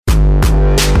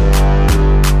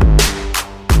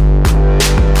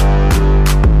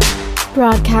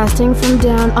Broadcasting from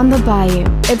down on the bayou,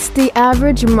 it's the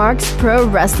Average Marks Pro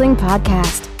Wrestling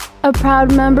Podcast, a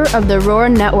proud member of the Roar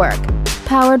Network,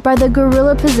 powered by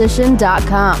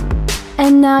thegorillaposition.com.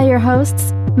 And now your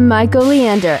hosts, Michael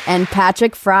Leander and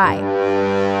Patrick Fry.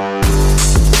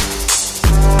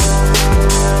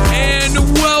 And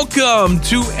welcome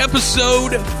to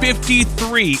episode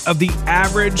 53 of the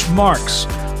Average Marks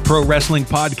Pro Wrestling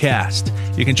Podcast.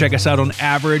 You can check us out on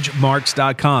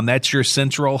averagemarks.com. That's your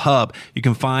central hub. You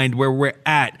can find where we're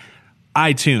at: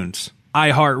 iTunes,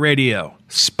 iHeartRadio,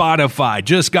 Spotify.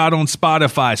 Just got on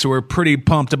Spotify, so we're pretty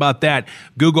pumped about that.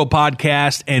 Google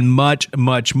Podcast and much,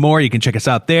 much more. You can check us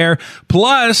out there.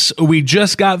 Plus, we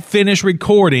just got finished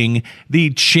recording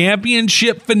the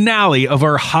championship finale of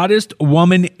our Hottest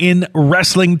Woman in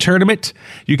Wrestling tournament.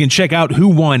 You can check out who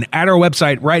won at our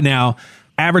website right now,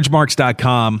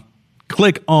 averagemarks.com.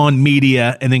 Click on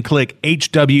media and then click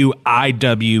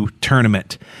HWIW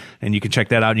tournament. And you can check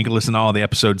that out and you can listen to all the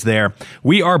episodes there.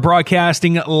 We are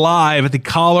broadcasting live at the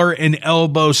Collar and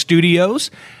Elbow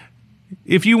Studios.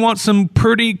 If you want some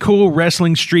pretty cool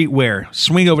wrestling streetwear,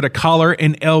 swing over to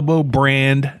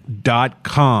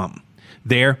collarandelbowbrand.com.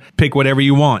 There, pick whatever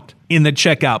you want. In the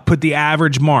checkout, put the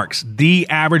Average Marks,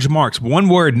 one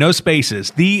word, no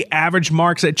spaces, the Average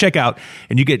Marks at checkout,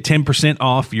 and you get 10%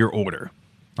 off your order.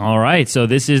 All right, so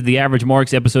this is the Average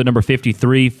Marks, episode number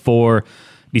 53 for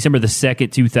December the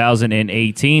 2nd,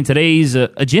 2018. Today's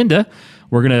agenda,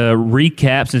 we're going to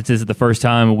recap, since this is the first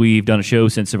time we've done a show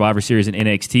since Survivor Series and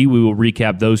NXT, we will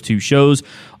recap those two shows.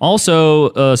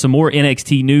 Also, some more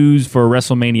NXT news for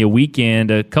WrestleMania weekend,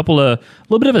 a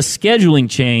little bit of a scheduling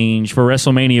change for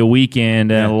WrestleMania weekend,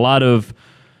 and a lot of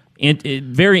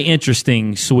very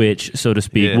interesting switch, so to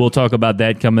speak. Yeah. We'll talk about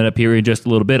that coming up here in just a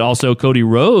little bit. Also, Cody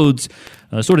Rhodes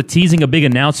sort of teasing a big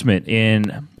announcement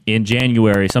in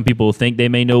January. Some people think they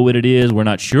may know what it is. We're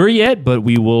not sure yet, but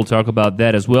we will talk about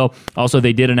that as well. Also,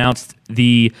 they did announce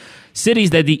the cities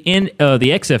that the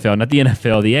XFL, not the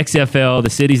NFL, the XFL, the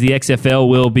cities the XFL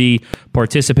will be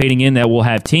participating in that will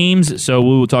have teams. So we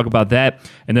will talk about that.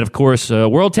 And then, of course,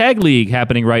 World Tag League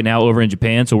happening right now over in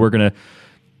Japan. So we're going to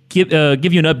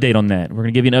give you an update on that. We're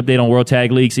going to give you an update on World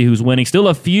Tag League, see who's winning. Still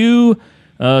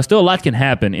a lot can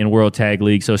happen in World Tag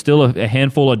League, so still a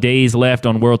handful of days left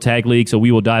on World Tag League, so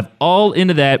we will dive all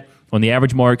into that on the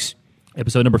Average Marks,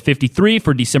 episode number 53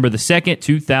 for December the 2nd,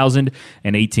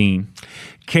 2018.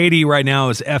 Katie right now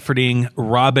is efforting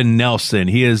Robin Nelson.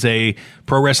 He is a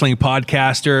pro wrestling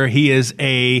podcaster. He is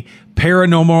a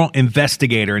paranormal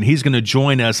investigator, and he's going to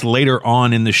join us later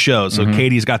on in the show. So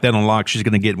Katie's got that on lock. She's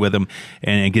going to get with him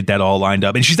and get that all lined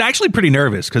up. And she's actually pretty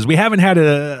nervous because we haven't had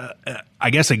a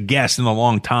guest in a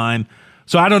long time.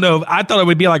 So I don't know. I thought it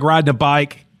would be like riding a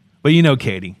bike. But you know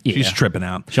Katie. Yeah. She's tripping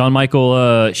out. Sean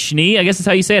Michael Schnee, I guess that's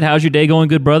how you say it. How's your day going,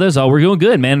 good brothers? Oh, we're doing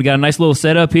good, man. We got a nice little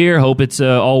setup here. Hope it's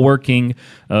all working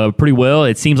pretty well.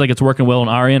 It seems like it's working well on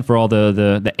our end for all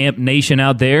the AMP Nation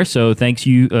out there. So thank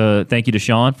you to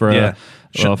Sean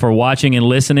for watching and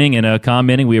listening and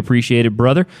commenting. We appreciate it,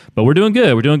 brother. But we're doing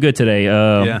good. We're doing good today.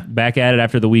 Back at it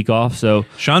after the week off. So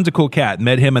Sean's a cool cat.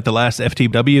 Met him at the last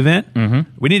FTW event.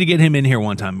 We need to get him in here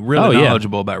one time. Really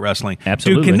knowledgeable about wrestling.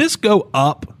 Absolutely. Dude, can this go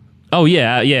up? Oh,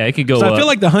 yeah, it could go up. So I feel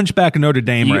like the Hunchback of Notre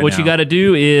Dame right now. What you got to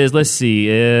do is, let's see,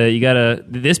 you got to,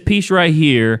 this piece right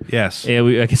here. Yes.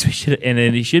 I guess we should, and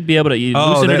then you should be able to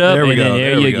loosen it up. There we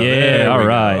go. All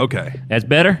right. Okay. That's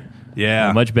better?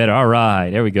 Yeah. Much better. All right.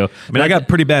 There we go. I mean, I got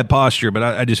pretty bad posture, but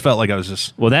I just felt like I was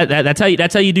just... Well, that's how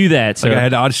you do that. So, like I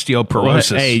had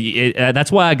osteoporosis. Well, hey,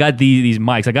 that's why I got these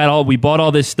mics. We bought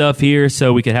all this stuff here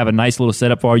so we could have a nice little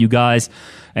setup for all you guys.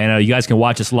 And you guys can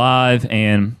watch us live.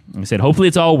 And like I said, hopefully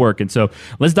it's all working. So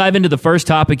let's dive into the first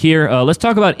topic here. Let's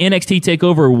talk about NXT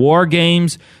TakeOver War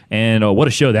Games. And what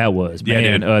a show that was.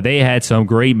 Man, yeah, they had some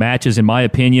great matches, in my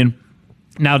opinion.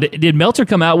 Now, did Meltzer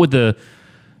come out with the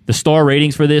star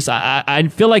ratings for this? I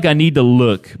feel like I need to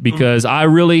look because I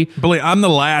really... I'm the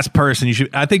last person you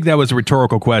should... I think that was a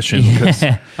rhetorical question because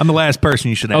I'm the last person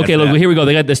you should ask. Okay, look, here we go.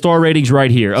 They got the star ratings right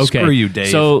here. Okay. Screw you, Dave.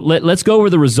 So let's go over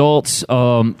the results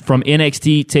from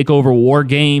NXT TakeOver War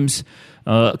Games.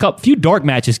 A few dark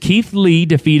matches. Keith Lee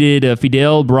defeated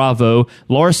Fidel Bravo.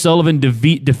 Lars Sullivan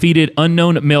defeated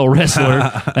unknown male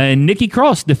wrestler. And Nikki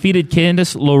Cross defeated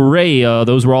Candice LeRae.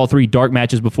 Those were all three dark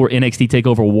matches before NXT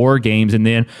TakeOver War Games. And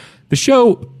then the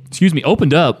show,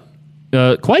 opened up,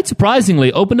 quite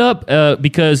surprisingly,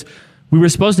 because we were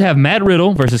supposed to have Matt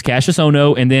Riddle versus Cassius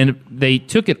Ohno, and then they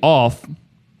took it off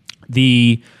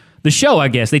the show, I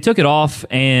guess. They took it off,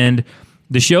 and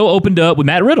the show opened up with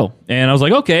Matt Riddle. And I was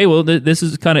like, okay, well, this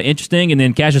is kind of interesting. And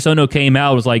then Cassius Ohno came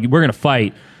out and was like, we're going to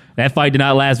fight. That fight did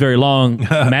not last very long.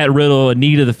 Matt Riddle, a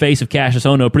knee to the face of Cassius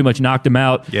Ohno, pretty much knocked him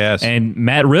out. Yes. And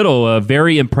Matt Riddle, a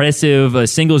very impressive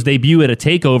singles debut at a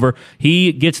TakeOver.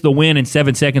 He gets the win in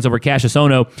 7 seconds over Cassius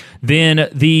Ohno. Then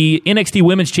the NXT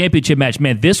Women's Championship match.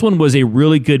 Man, this one was a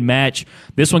really good match.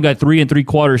 This one got 3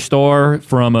 3/4 star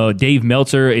from Dave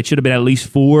Meltzer. It should have been at least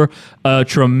 4.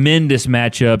 Tremendous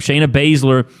matchup. Shayna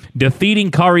Baszler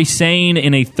defeating Kairi Sane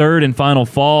in a third and final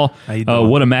fall.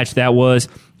 What a match that was.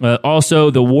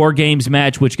 Also, the War Games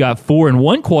match, which got 4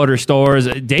 1/4 stars.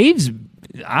 Dave's,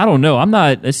 I don't know. I'm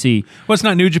not, let's see. Well, it's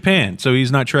not New Japan, so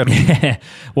he's not tripping.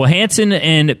 Well, Hanson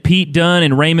and Pete Dunne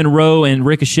and Raymond Rowe and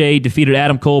Ricochet defeated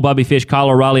Adam Cole, Bobby Fish, Kyle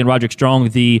O'Reilly, and Roderick Strong,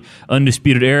 the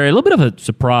Undisputed Era. A little bit of a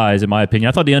surprise, in my opinion.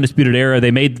 I thought the Undisputed Era,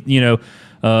 they made,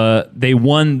 they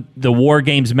won the War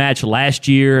Games match last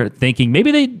year, thinking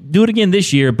maybe they do it again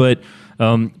this year, but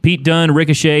Pete Dunne,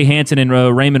 Ricochet, Hanson, and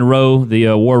Raymond Rowe,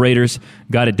 the War Raiders,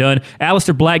 got it done.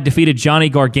 Aleister Black defeated Johnny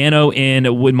Gargano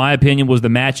in my opinion, was the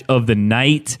match of the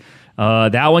night.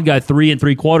 That one got 3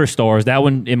 3/4 stars. That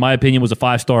one, in my opinion, was a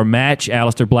 5-star match.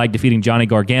 Aleister Black defeating Johnny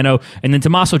Gargano. And then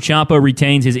Tommaso Ciampa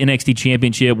retains his NXT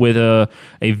Championship with a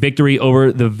victory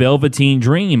over the Velveteen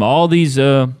Dream. All these,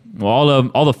 all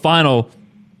the final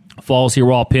falls here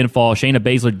were all pinfall. Shayna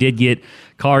Baszler did get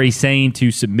Kairi Sane to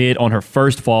submit on her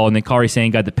first fall, and then Kairi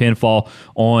Sane got the pinfall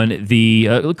on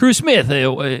the Cruz Smith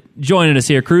joining us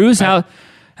here. Cruz,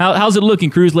 how's it looking,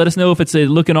 Cruz? Let us know if it's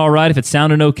looking all right, if it's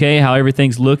sounding okay, how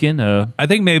everything's looking. I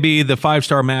think maybe the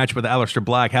 5-star match with Aleister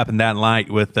Black happened that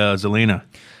night with Zelina.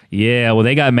 Yeah, well,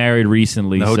 they got married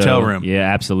recently. The hotel room. Yeah,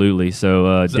 absolutely.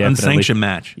 So it's an unsanctioned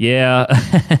match. Yeah.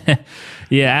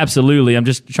 Yeah, absolutely. I'm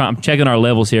checking our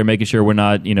levels here, making sure we're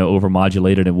not,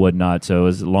 overmodulated and whatnot. So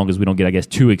as long as we don't get, I guess,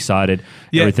 too excited,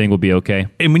 everything will be okay.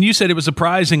 And when you said it was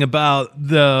surprising about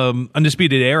the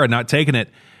Undisputed Era not taking it,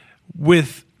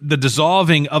 with the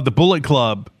dissolving of the Bullet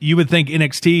Club, you would think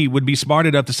NXT would be smart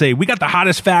enough to say, we got the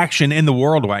hottest faction in the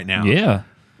world right now. Yeah.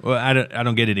 Well, I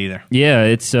don't get it either. Yeah,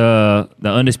 it's the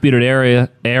Undisputed area.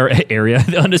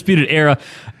 The Undisputed Era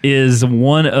is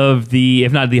one of the,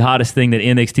 if not the hottest thing that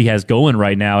NXT has going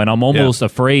right now. And I'm almost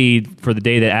afraid for the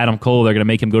day that Adam Cole, they're going to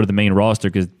make him go to the main roster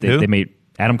because they made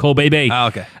Adam Cole Bebe. Oh,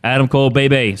 okay. Adam Cole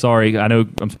Bebe. Sorry, I know.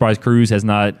 I'm surprised Cruz has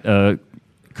not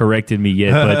corrected me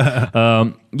yet, but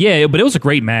but it was a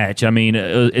great match. I mean,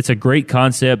 it's a great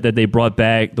concept that they brought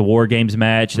back the War Games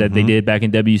match that they did back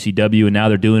in WCW, and now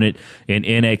they're doing it in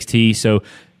NXT. So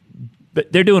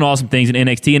they're doing awesome things in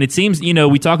NXT, and it seems,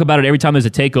 we talk about it every time there's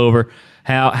a takeover.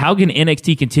 How can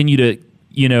NXT continue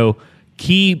to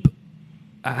keep,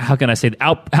 how can I say,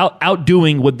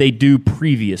 outdoing what they do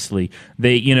previously?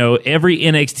 They every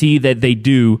NXT that they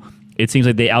do, it seems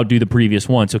like they outdo the previous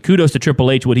one. So kudos to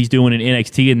Triple H, what he's doing in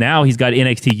NXT, and now he's got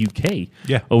NXT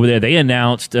UK over there. They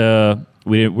announced,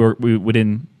 we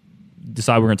didn't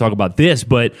decide we were going to talk about this,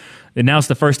 but announced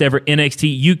the first ever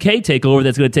NXT UK takeover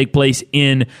that's going to take place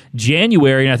in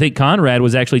January. And I think Conrad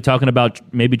was actually talking about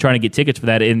maybe trying to get tickets for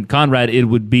that. And Conrad, it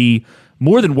would be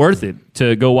more than worth it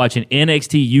to go watch an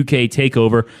NXT UK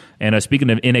takeover. And speaking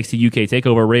of NXT UK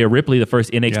takeover, Rhea Ripley, the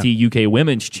first NXT UK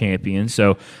Women's Champion.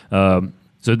 So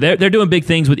they're doing big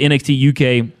things with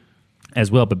NXT UK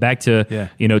as well. But back to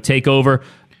takeover.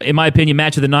 In my opinion,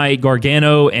 match of the night,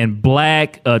 Gargano and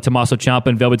Black, Tommaso Ciampa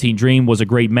and Velveteen Dream was a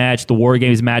great match. The War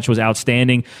Games match was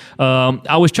outstanding.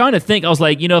 I was trying to think. I was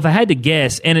like, if I had to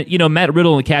guess, and Matt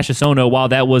Riddle and Cassius Ohno, while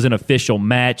that was an official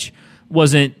match,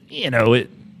 wasn't it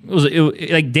was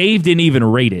like Dave didn't even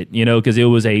rate it, because it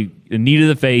was a knee to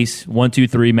the face, 1, 2,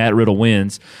 3, Matt Riddle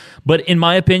wins. But in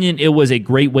my opinion, it was a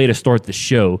great way to start the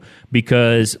show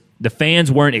because the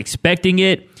fans weren't expecting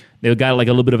it. They got like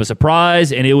a little bit of a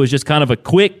surprise, and it was just kind of a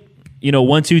quick,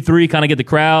 1, 2, 3, kind of get the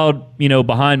crowd,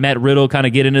 behind Matt Riddle, kind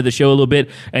of get into the show a little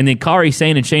bit. And then Kairi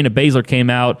Sane and Shayna Baszler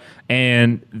came out,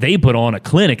 and they put on a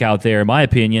clinic out there, in my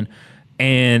opinion.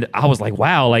 And I was like,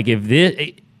 wow, like if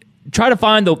this, try to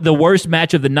find the worst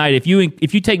match of the night. If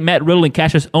you take Matt Riddle and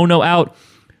Cassius Ohno out,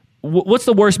 what's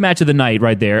the worst match of the night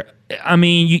right there? I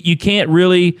mean, you can't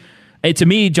really. To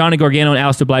me, Johnny Gargano and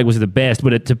Aleister Black was the best,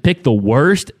 but to pick the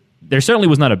worst, there certainly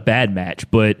was not a bad match,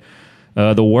 but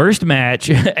the worst match,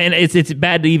 and it's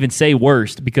bad to even say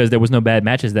worst because there was no bad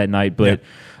matches that night, but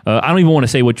I don't even want to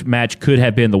say which match could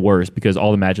have been the worst because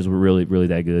all the matches were really, really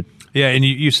that good. Yeah, and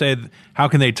you said, how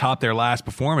can they top their last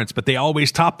performance? But they always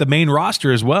top the main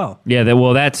roster as well. Yeah,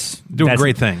 that's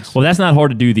great things. Well, that's not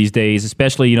hard to do these days,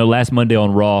 especially, last Monday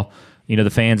on Raw, the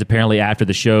fans apparently after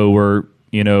the show were,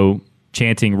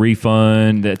 chanting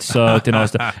refund, that sucked and all that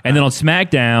stuff. And then on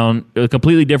SmackDown, a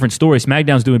completely different story.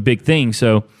 SmackDown's doing big things,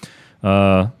 so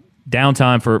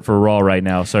downtime for Raw right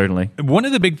now, certainly. One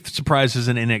of the big surprises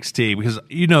in NXT, because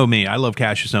you know me, I love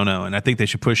Cassius Ohno, and I think they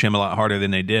should push him a lot harder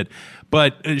than they did.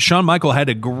 But Shawn Michael had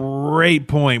a great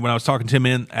point when I was talking to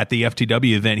him at the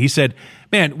FTW event. He said,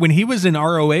 man, when he was in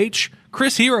ROH,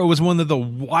 Chris Hero was one of the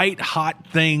white-hot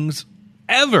things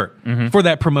ever for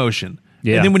that promotion.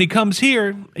 Yeah. And then when he comes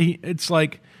here, it's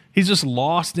like he's just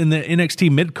lost in the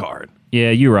NXT mid-card.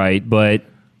 Yeah, you're right. But,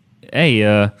 hey,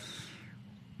 in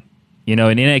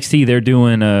NXT, they're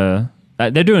doing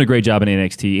a great job in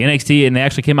NXT, and they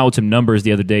actually came out with some numbers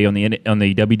the other day on the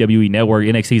WWE Network.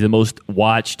 NXT is the most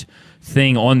watched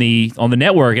thing on the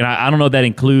network, and I don't know if that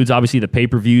includes obviously the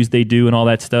pay-per-views they do and all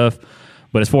that stuff.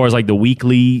 But as far as like the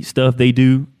weekly stuff they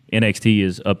do, NXT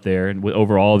is up there, and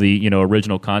over all the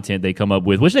original content they come up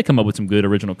with, which they come up with some good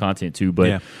original content too.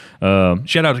 But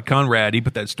shout out to Conrad. He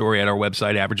put that story at our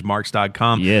website,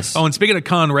 averagemarks.com. Yes. Oh, and speaking of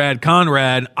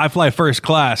Conrad, I fly first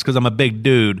class because I'm a big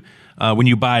dude. When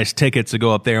you buy us tickets to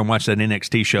go up there and watch that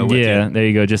NXT show with you. Yeah, there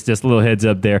you go. Just a little heads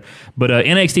up there. But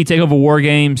NXT TakeOver War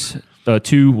Games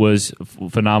 2 was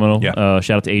phenomenal. Yeah.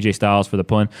 Shout out to AJ Styles for the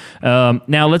pun.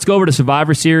 Now let's go over to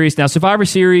Survivor Series. Now Survivor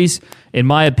Series, in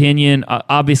my opinion,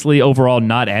 obviously overall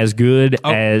not as good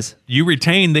as... You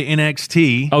retained the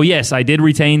NXT. Oh, yes, I did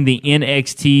retain the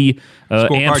NXT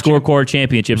AMP Scorecard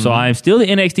Championship. So I'm still the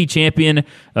NXT champion.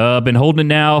 Been holding it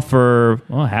now for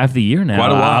half the year now.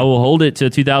 Quite a while. I will hold it to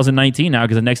 2019 now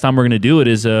because the next time we're going to do it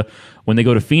is when they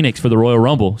go to Phoenix for the Royal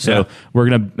Rumble. So we're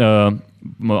going to...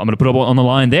 I'm going to put up on the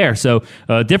line there. So,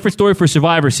 different story for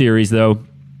Survivor Series, though.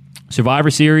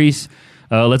 Survivor Series,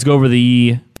 let's go over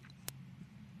the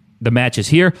matches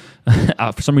here.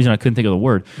 For some reason, I couldn't think of the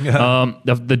word.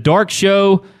 The Dark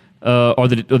Show, or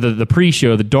the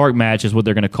pre-show, the Dark match is what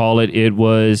they're going to call it. It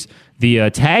was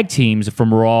the tag teams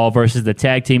from Raw versus the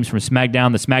tag teams from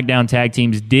SmackDown. The SmackDown tag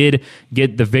teams did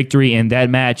get the victory in that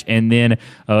match, and then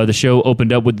the show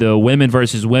opened up with the women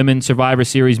versus women Survivor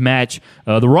Series match.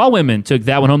 The Raw women took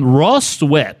that one home. Raw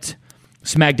swept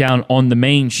SmackDown on the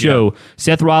main show. Yeah.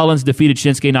 Seth Rollins defeated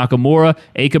Shinsuke Nakamura.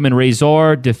 Akam and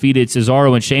Razor defeated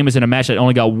Cesaro and Sheamus in a match that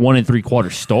only got 1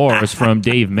 3/4 stars from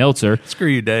Dave Meltzer. Screw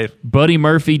you, Dave. Buddy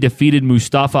Murphy defeated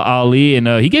Mustafa Ali, and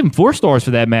he gave him 4 stars for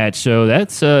that match. So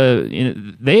that's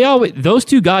those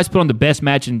two guys put on the best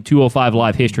match in 205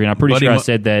 Live history, and I'm pretty sure I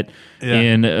said that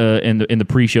in the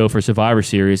pre-show for Survivor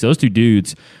Series. Those two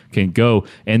dudes can go.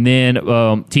 And then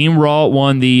Team Raw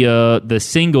won the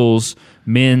singles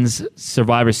men's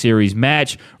Survivor Series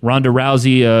match. Ronda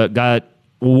Rousey got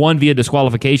won via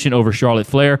disqualification over Charlotte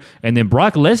Flair, and then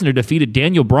Brock Lesnar defeated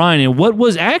Daniel Bryan in what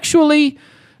was actually,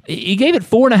 he gave it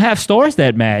 4.5 stars.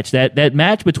 That match, that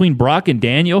match between Brock and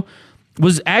Daniel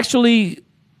was actually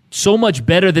so much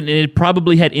better than it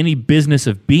probably had any business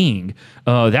of being.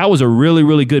 That was a really,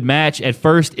 really good match. At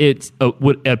first, it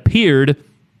appeared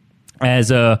as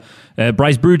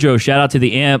Bryce Brujo. Shout out to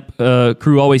the AMP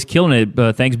crew, always killing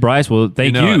it. Thanks, Bryce. Well,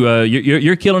 thank you.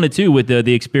 You're killing it too with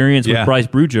the experience with Bryce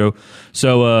Brujo.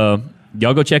 So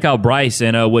y'all go check out Bryce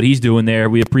and what he's doing there.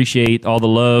 We appreciate all the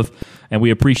love, and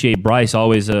we appreciate Bryce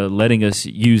always letting us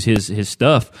use his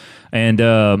stuff. And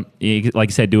like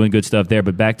I said, doing good stuff there.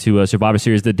 But back to Survivor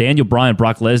Series, the Daniel Bryan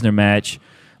Brock Lesnar match.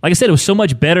 Like I said, it was so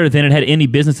much better than it had any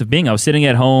business of being. I was sitting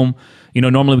at home.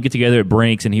 Normally we get together at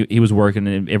Brinks, and he was working,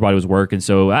 and everybody was working.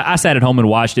 So I sat at home and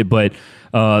watched it. But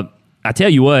I tell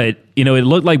you what, it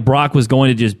looked like Brock was going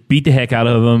to just beat the heck out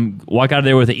of him, walk out of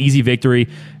there with an easy victory.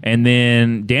 And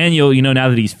then Daniel, now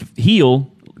that he's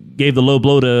heel, gave the low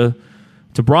blow to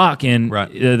Brock, and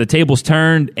the tables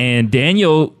turned, and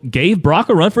Daniel gave Brock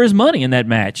a run for his money in that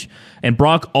match. And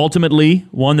Brock ultimately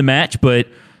won the match, but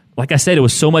like I said, it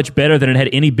was so much better than it had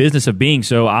any business of being.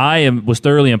 So I was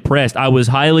thoroughly impressed. I was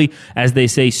highly, as they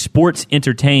say, sports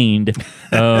entertained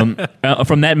from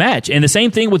that match. And the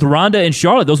same thing with Ronda and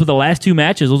Charlotte. Those were the last 2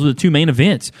 matches. Those were the 2 main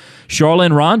events. Charlotte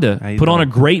and Ronda put on a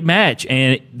great match,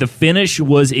 and the finish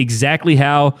was exactly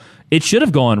how it should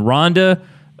have gone. Ronda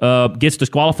gets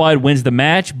disqualified, wins the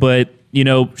match, but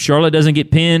Charlotte doesn't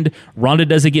get pinned, Ronda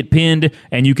doesn't get pinned,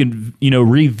 and you can,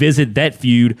 revisit that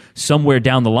feud somewhere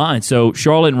down the line. So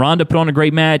Charlotte and Ronda put on a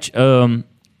great match.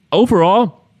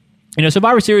 Overall,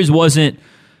 Survivor Series wasn't,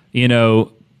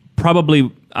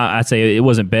 probably, I'd say it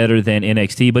wasn't better than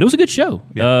NXT, but it was a good show.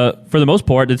 Yeah. For the most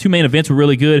part, the 2 main events were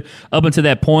really good. Up until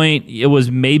that point, it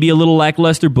was maybe a little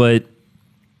lackluster, but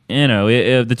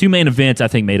the 2 main events, I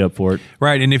think, made up for it.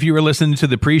 Right, and if you were listening to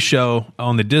the pre-show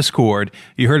on the Discord,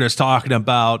 you heard us talking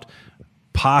about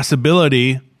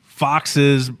possibility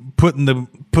Fox's putting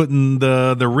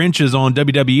the wrenches on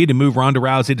WWE to move Ronda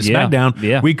Rousey to SmackDown.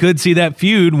 Yeah. We could see that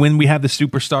feud when we have the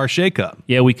Superstar shakeup.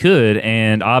 Yeah, we could,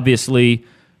 and obviously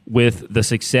with the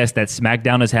success that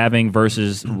SmackDown is having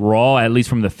versus Raw, at least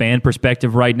from the fan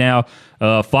perspective right now.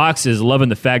 Fox is loving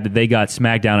the fact that they got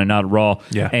SmackDown and not Raw.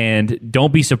 Yeah. And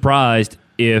don't be surprised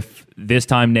if this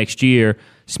time next year,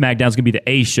 SmackDown's going to be the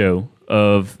A show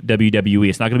of WWE.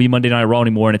 It's not going to be Monday Night Raw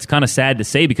anymore, and it's kind of sad to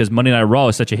say because Monday Night Raw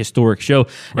is such a historic show.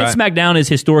 Right. And SmackDown is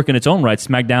historic in its own right.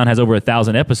 SmackDown has over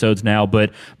 1,000 episodes now,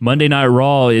 but Monday Night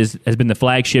Raw has been the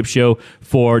flagship show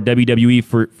for WWE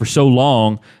for so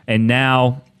long, and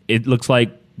now it looks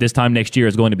like this time next year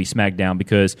is going to be SmackDown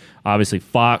because obviously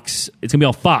Fox, it's going to be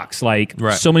on Fox. Like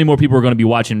Right. so many more people are going to be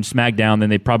watching SmackDown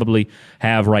than they probably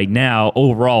have right now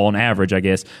overall on average, I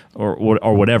guess, or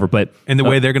whatever. But And the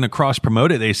way they're going to cross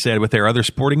promote it, they said, with their other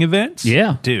sporting events.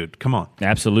 Yeah. Dude, come on.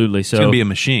 absolutely. So It's going to be a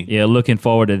machine. Yeah, looking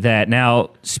forward to that.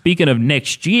 Now, speaking of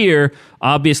next year,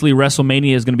 obviously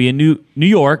WrestleMania is going to be in New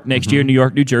York next year, New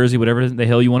York, New Jersey, whatever the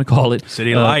hell you want to call it.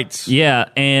 City of Lights. Yeah,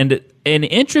 and an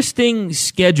interesting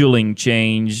scheduling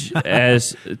change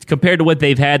as compared to what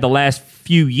they've had the last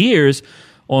few years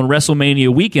on WrestleMania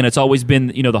weekend. It's always been,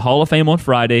 the Hall of Fame on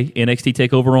Friday, NXT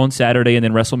TakeOver on Saturday, and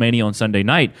then WrestleMania on Sunday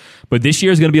night. But this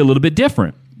year is going to be a little bit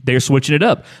different. They're switching it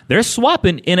up. They're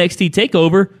swapping NXT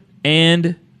TakeOver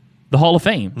and the Hall of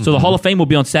Fame. So the Hall of Fame will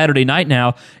be on Saturday night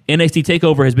now. NXT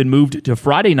TakeOver has been moved to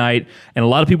Friday night, and a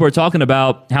lot of people are talking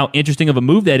about how interesting of a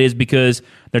move that is because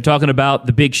they're talking about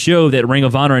the big show that Ring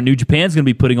of Honor and New Japan is going to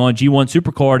be putting on, G1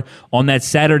 Supercard, on that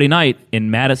Saturday night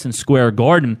in Madison Square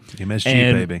Garden. MSG,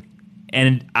 baby.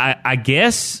 And I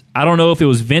guess, I don't know if it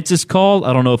was Vince's call.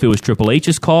 I don't know if it was Triple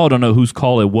H's call. I don't know whose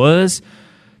call it was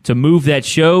to move that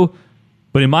show.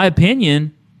 But in my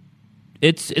opinion,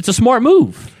 it's a smart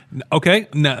move. Okay,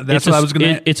 no, that's what I was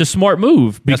going to. It's a smart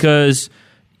move because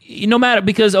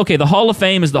the Hall of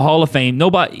Fame is the Hall of Fame.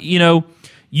 Nobody,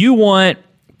 you want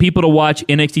people to watch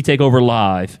NXT TakeOver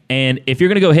live, and if you're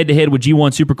going to go head to head with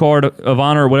G1 Supercard of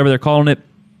Honor or whatever they're calling it,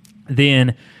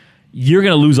 then you're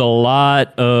going to lose a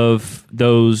lot of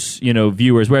those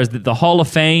viewers. Whereas the Hall of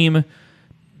Fame,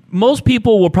 most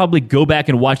people will probably go back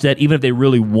and watch that even if they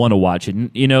really want to watch it.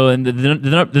 And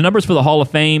the numbers for the Hall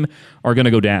of Fame are going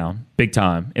to go down big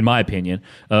time, in my opinion,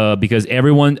 because I'm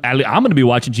going to be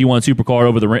watching G1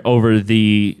 Supercard over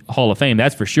the Hall of Fame,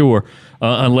 that's for sure,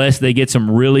 unless they get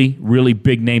some really, really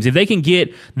big names. If they can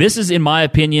this is, in my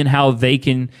opinion, how they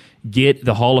can get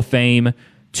the Hall of Fame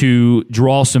to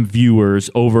draw some viewers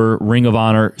over Ring of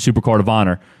Honor, Supercard of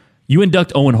Honor. You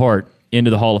induct Owen Hart into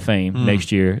the Hall of Fame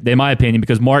next year, in my opinion,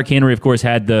 because Mark Henry, of course,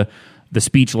 had the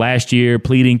speech last year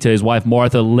pleading to his wife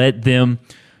Martha, let them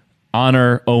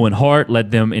honor Owen Hart,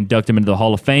 let them induct him into the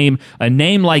Hall of Fame. A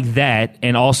name like that,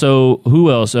 and also,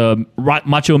 who else?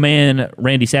 Macho Man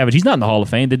Randy Savage. He's not in the Hall of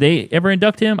Fame. Did they ever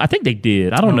induct him? I think they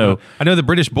did. I don't know. I know the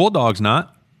British Bulldog's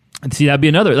not. See, that'd be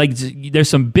another. Like, there's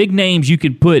some big names you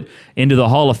could put into the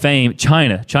Hall of Fame.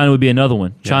 China would be another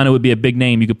one. Yeah. China would be a big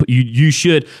name. You could put. You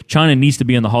should. China needs to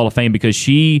be in the Hall of Fame because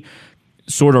she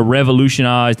sort of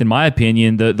revolutionized, in my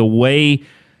opinion, the way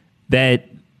that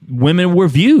women were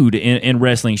viewed in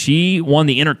wrestling. She won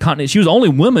the Intercontinental. She was the only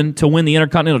woman to win the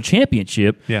Intercontinental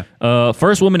Championship. Yeah.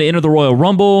 First woman to enter the Royal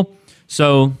Rumble.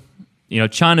 So,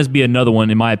 China's be another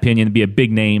one, in my opinion, to be a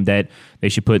big name that they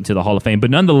should put into the Hall of Fame. But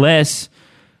nonetheless,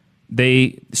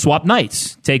 they swap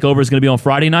nights. TakeOver is going to be on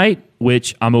Friday night,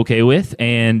 which I'm okay with,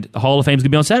 and Hall of Fame is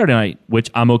going to be on Saturday night,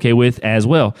 which I'm okay with as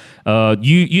well.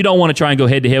 You don't want to try and go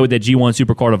head-to-head with that G1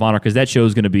 Supercard of Honor because that show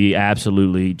is going to be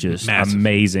absolutely just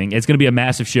amazing. It's going to be a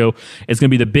massive show. It's going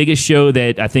to be the biggest show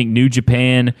that I think New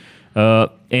Japan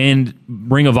and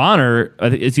Ring of Honor,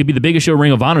 it's going to be the biggest show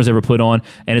Ring of Honor's ever put on,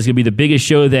 and it's going to be the biggest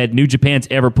show that New Japan's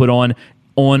ever put on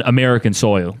American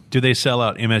soil. Do they sell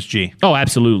out MSG? Oh,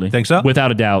 absolutely. Think so?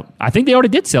 Without a doubt. I think they already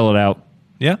did sell it out.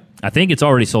 Yeah? I think it's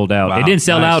already sold out. Wow, It didn't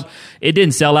sell nice. out. It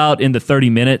didn't sell out in the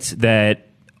 30 minutes that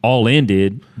All In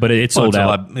did, but it sold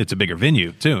out. It's a bigger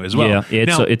venue, too, as well. Yeah,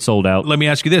 it's sold out. Let me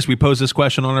ask you this. We posed this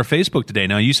question on our Facebook today.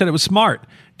 Now, you said it was smart.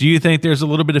 Do you think there's a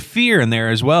little bit of fear in there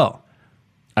as well?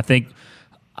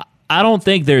 I don't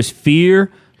think there's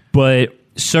fear, but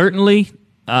certainly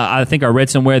I think I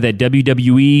read somewhere that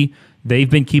WWE, they've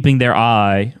been keeping their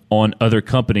eye on other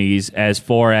companies as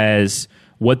far as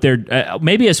what they're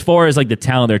maybe as far as like the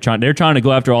talent they're trying to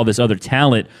go after all this other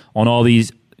talent on all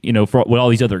these with all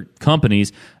these other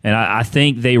companies, and I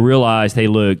think they realized, hey,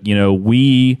 look,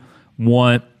 we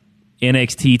want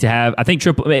NXT to have. I think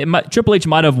Triple H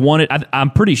might have won it. I'm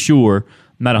pretty sure.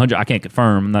 I'm not 100. I can't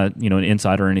confirm. I'm not an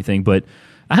insider or anything, but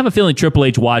I have a feeling Triple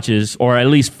H watches or at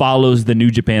least follows the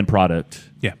New Japan product.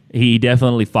 Yeah, he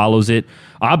definitely follows it.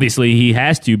 Obviously, he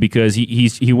has to because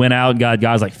he went out and got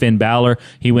guys like Finn Balor.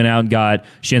 He went out and got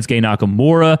Shinsuke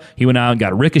Nakamura. He went out and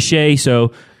got Ricochet.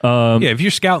 So If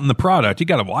you're scouting the product, you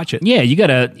got to watch it. Yeah, you got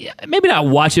to maybe not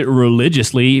watch it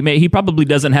religiously. He probably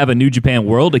doesn't have a New Japan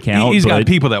World account. He's got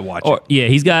people that watch it. Yeah,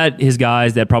 he's got his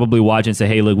guys that probably watch and say,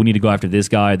 hey, look, we need to go after this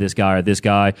guy, or this guy, or this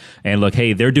guy. And look,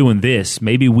 hey, they're doing this.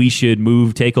 Maybe we should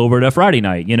take over to Friday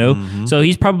night, So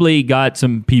he's probably got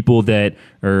some people that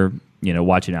are,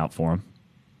 watching out for him.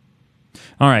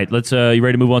 All right, let's. You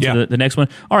ready to move on to the next one?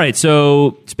 All right.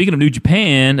 So speaking of New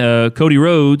Japan, Cody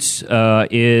Rhodes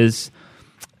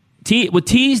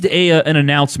teased an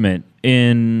announcement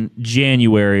in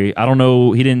January. I don't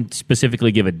know. He didn't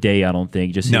specifically give a day. I don't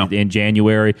think. Just in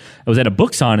January. It was at a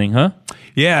book signing, huh?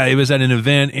 Yeah, it was at an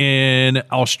event in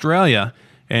Australia,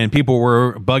 and people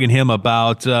were bugging him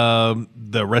about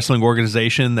the wrestling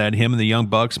organization that him and the Young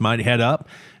Bucks might head up.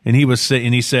 And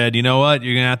he said, you know what?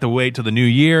 You're going to have to wait till the new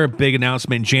year. Big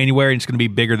announcement in January, and it's going to be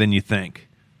bigger than you think.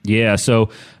 Yeah,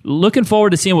 so looking forward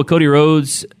to seeing what Cody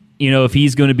Rhodes, if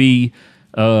he's going to be,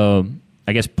 I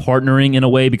guess, partnering in a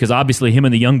way, because obviously him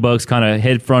and the Young Bucks kind of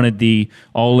head-fronted the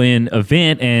All-In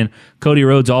event, and Cody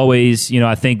Rhodes always,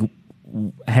 I think,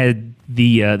 had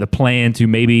the plan to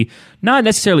maybe not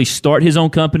necessarily start his own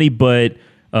company, but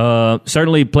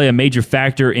certainly play a major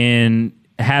factor in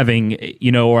having,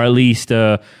 or at least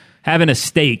having a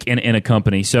stake in a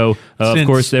company. So, of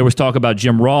course, there was talk about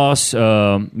Jim Ross,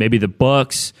 maybe the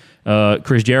Bucks,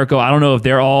 Chris Jericho. I don't know if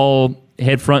they're all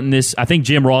head fronting this. I think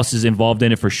Jim Ross is involved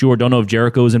in it for sure. Don't know if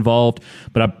Jericho is involved,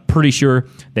 but I'm pretty sure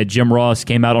that Jim Ross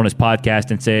came out on his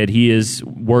podcast and said he is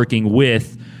working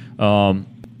with some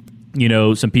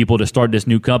people to start this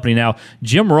new company. Now,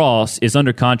 Jim Ross is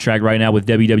under contract right now with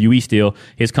WWE still.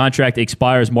 His contract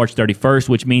expires March 31st,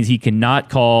 which means he cannot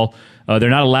call, they're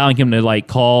not allowing him to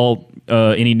call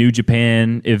any New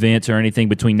Japan events or anything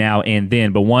between now and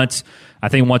then. But once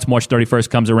March 31st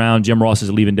comes around, Jim Ross is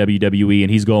leaving WWE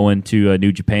and he's going to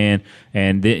New Japan.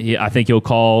 And I think he'll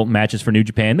call matches for New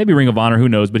Japan, maybe Ring of Honor, who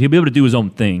knows, but he'll be able to do his own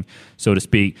thing, so to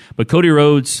speak. But Cody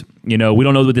Rhodes, we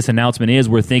don't know what this announcement is.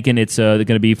 We're thinking it's going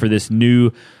to be for this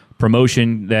new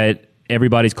promotion that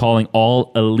everybody's calling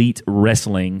All Elite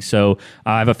Wrestling. So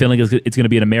I have a feeling it's going to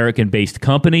be an American-based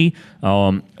company.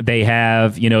 They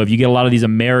have, if you get a lot of these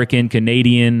American,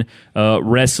 Canadian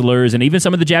wrestlers, and even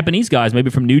some of the Japanese guys,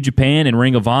 maybe from New Japan and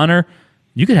Ring of Honor,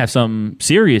 you could have something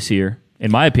serious here,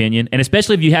 in my opinion. And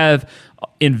especially if you have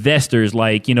investors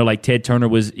like Ted Turner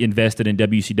was invested in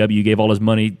WCW, gave all his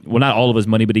money, well, not all of his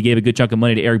money, but he gave a good chunk of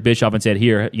money to Eric Bischoff and said,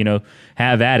 here,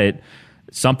 have at it.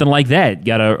 Something like that.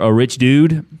 Got a rich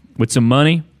dude with some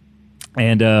money,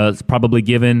 and it's probably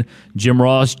giving Jim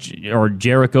Ross or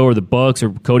Jericho or the Bucks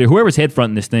or Cody, whoever's head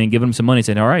fronting this thing, giving him some money and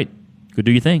saying, all right, go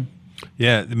do your thing.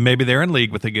 Yeah, maybe they're in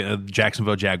league with the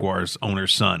Jacksonville Jaguars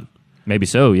owner's son. Maybe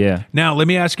so, yeah. Now, let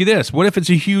me ask you this. What if it's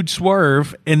a huge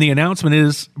swerve and the announcement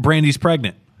is Brandy's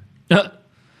pregnant? That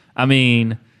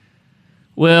is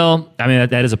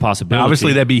a possibility. Now,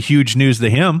 obviously, that'd be huge news to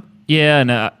him.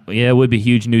 Yeah, it would be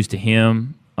huge news to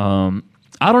him. I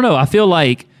don't know. I feel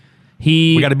like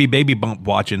we got to be baby bump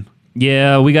watching.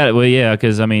 Yeah, we got it. Well, yeah,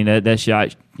 because that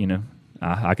shot.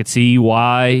 I could see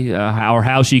why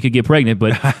how she could get pregnant,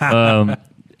 but I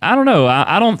don't know.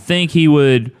 I don't think he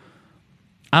would.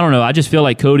 I don't know. I just feel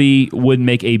like Cody wouldn't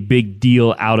make a big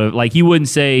deal out of, he wouldn't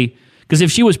say, because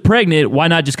if she was pregnant, why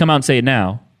not just come out and say it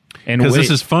now? Because this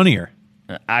is funnier.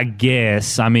 I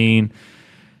guess.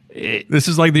 This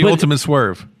is like the ultimate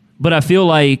swerve. But I feel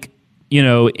like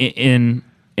in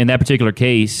that particular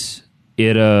case,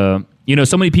 it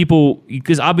so many people,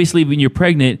 because obviously when you're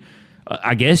pregnant,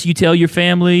 I guess you tell your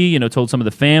family, told some of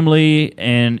the family,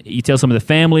 and you tell some of the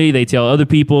family, they tell other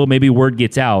people, maybe word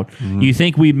gets out. Mm-hmm. You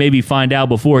think we'd maybe find out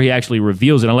before he actually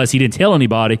reveals it, unless he didn't tell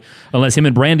anybody, unless him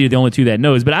and Brandy are the only two that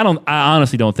knows. But I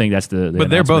honestly don't think that's the But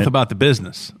they're both about the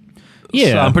business.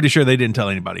 Yeah. So I'm pretty sure they didn't tell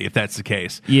anybody, if that's the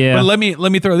case. Yeah. But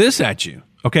let me throw this at you.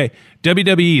 Okay,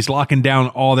 WWE's locking down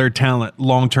all their talent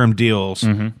long-term deals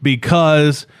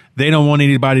because they don't want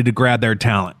anybody to grab their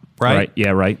talent, right? Right,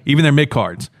 yeah, right. Even their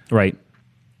mid-cards. Right.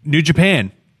 New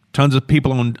Japan, tons of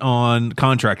people on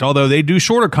contract. Although they do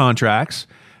shorter contracts,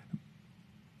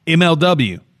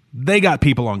 MLW, they got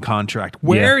people on contract.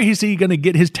 Where is he going to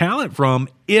get his talent from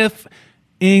if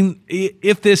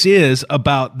this is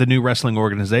about the new wrestling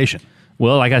organization?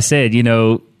 Well, like I said,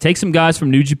 take some guys from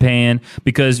New Japan,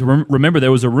 because remember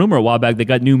there was a rumor a while back they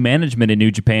got new management in New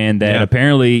Japan that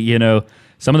apparently,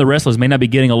 some of the wrestlers may not be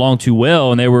getting along too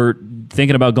well, and they were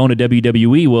thinking about going to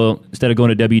WWE. Well, instead of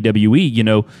going to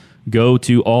WWE, go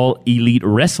to All Elite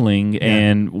Wrestling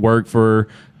and work for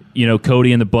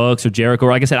Cody and the Bucks or Jericho.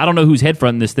 Like I said, I don't know who's head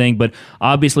fronting this thing, but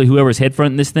obviously whoever's head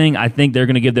fronting this thing, I think they're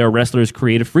going to give their wrestlers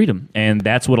creative freedom. And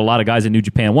that's what a lot of guys in New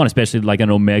Japan want, especially like an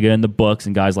Omega and the Bucks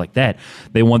and guys like that.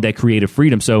 They want that creative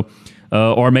freedom. So,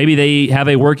 or maybe they have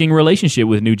a working relationship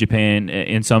with New Japan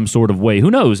in some sort of way. Who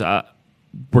knows? We're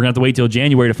going to have to wait till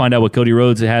January to find out what Cody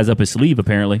Rhodes has up his sleeve,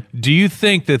 apparently. Do you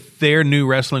think that their new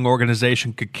wrestling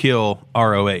organization could kill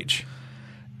ROH?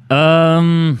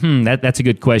 That's a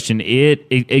good question.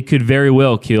 It could very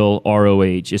well kill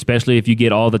ROH, especially if you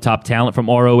get all the top talent from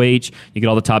ROH, you get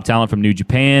all the top talent from New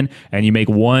Japan, and you make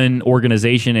one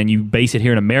organization and you base it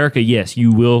here in America. Yes,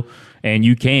 you will, and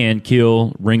you can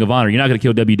kill Ring of Honor. You're not going to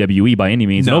kill WWE by any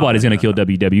means. Nobody's going to kill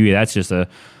WWE. That's just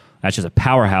a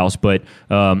powerhouse. But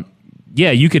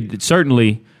yeah, you could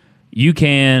certainly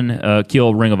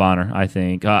kill Ring of Honor, I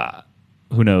think.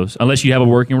 Who knows? Unless you have a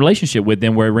working relationship with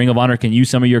them where Ring of Honor can use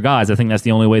some of your guys. I think that's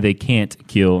the only way they can't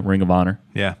kill Ring of Honor.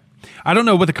 Yeah. I don't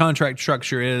know what the contract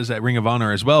structure is at Ring of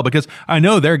Honor as well, because I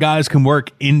know their guys can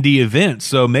work indie events,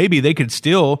 so maybe they could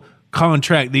still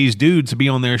contract these dudes to be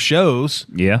on their shows.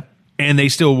 Yeah. And they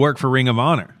still work for Ring of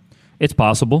Honor. It's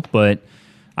possible, but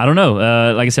I don't know.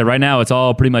 Like I said, right now it's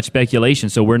all pretty much speculation,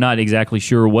 so we're not exactly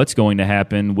sure what's going to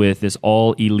happen with this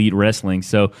all elite wrestling.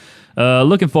 So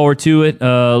looking forward to it.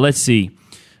 Let's see.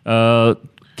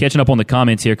 Catching up on the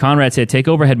comments here, Conrad said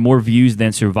TakeOver had more views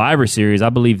than Survivor Series. I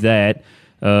believe that.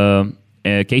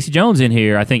 Casey Jones in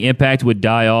here. I think Impact would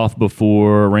die off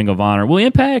before Ring of Honor. Well,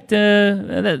 Impact,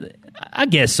 I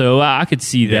guess so. I could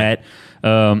see that.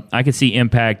 I could see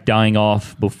Impact dying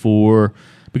off before,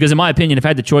 because in my opinion, if I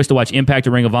had the choice to watch Impact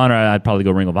or Ring of Honor, I'd probably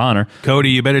go Ring of Honor. Cody,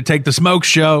 you better take the Smoke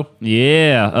Show.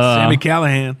 Yeah. Sami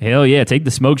Callihan. Hell yeah, take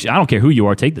the Smoke Show. I don't care who you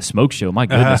are, take the Smoke Show. My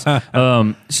goodness.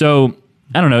 So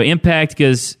I don't know, Impact,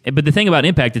 but the thing about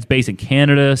Impact, it's based in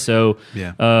Canada, so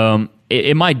yeah.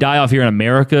 It might die off here in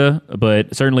America,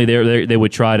 but certainly they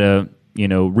would try to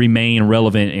remain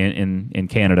relevant in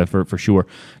Canada for sure.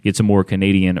 Get some more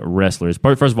Canadian wrestlers.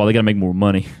 But first of all, they got to make more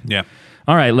money. Yeah.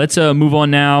 All right, let's move on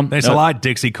now. Thanks a lot,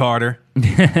 Dixie Carter.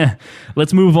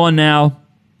 Let's move on now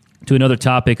to another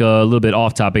topic, a little bit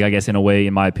off topic, I guess, in a way,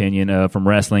 in my opinion, from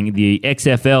wrestling. The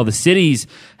XFL, the cities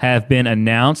have been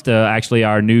announced. Actually,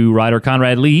 our new writer,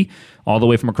 Conrad Lee, all the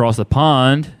way from across the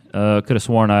pond. Could have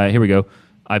sworn here we go.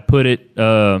 I put it,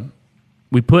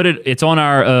 we put it, it's on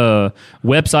our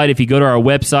website. If you go to our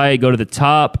website, go to the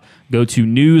top, go to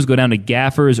news, go down to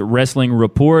Gaffer's Wrestling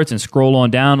Reports, and scroll on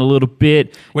down a little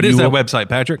bit. What is that website,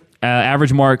 Patrick?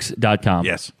 AverageMarks.com.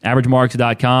 Yes.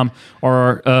 AverageMarks.com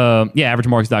or,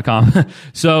 AverageMarks.com.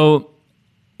 So,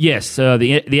 yes,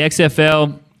 the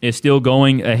XFL is still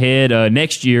going ahead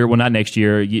next year. Well, not next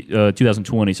year,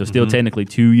 2020. So still technically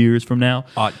 2 years from now.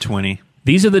 20.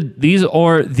 These are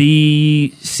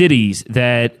the cities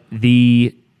that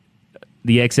the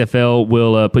XFL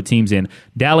will put teams in: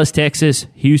 Dallas, Texas;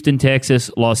 Houston,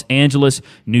 Texas; Los Angeles;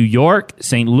 New York;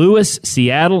 St. Louis;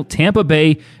 Seattle; Tampa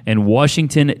Bay; and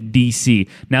Washington, D.C.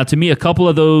 Now, to me, a couple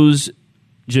of those,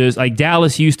 just like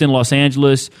Dallas, Houston, Los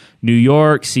Angeles, New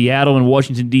York, Seattle, and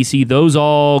Washington, D.C., those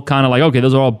all kind of like, okay,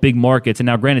 those are all big markets. And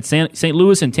now, granted, St.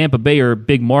 Louis and Tampa Bay are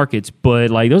big markets,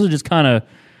 but like those are just kind of,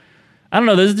 I don't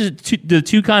know, those are the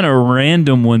two kind of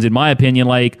random ones, in my opinion.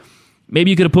 Like, maybe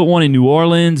you could have put one in New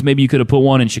Orleans. Maybe you could have put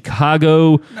one in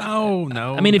Chicago. No.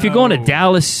 I mean, if you're going to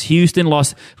Dallas, Houston,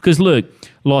 because look,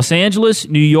 Los Angeles,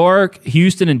 New York,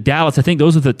 Houston, and Dallas, I think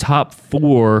those are the top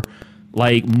four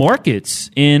like markets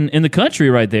in the country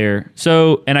right there.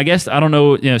 So, and I guess, I don't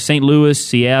know, St. Louis,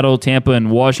 Seattle, Tampa,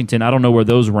 and Washington, I don't know where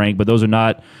those rank, but those are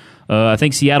not. I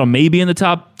think Seattle may be in the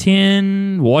top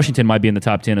 10. Washington might be in the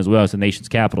top 10 as well. It's the nation's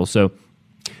capital. So,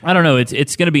 I don't know.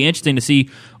 It's going to be interesting to see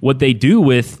what they do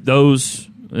with those,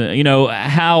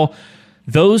 how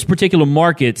those particular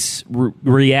markets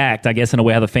react, I guess, in a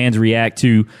way, how the fans react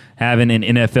to having an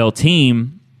NFL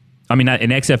team, an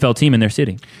XFL team in their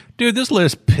city. Dude, this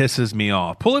list pisses me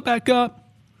off. Pull it back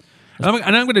up.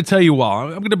 And I'm going to tell you why. I'm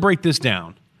going to break this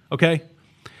down, okay?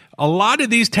 A lot of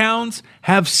these towns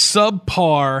have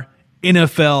subpar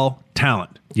NFL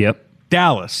talent. Yep.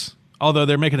 Dallas, although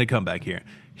they're making a comeback here.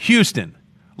 Houston,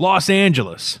 Los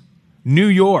Angeles, New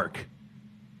York,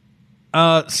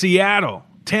 Seattle,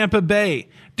 Tampa Bay.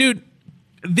 Dude,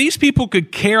 these people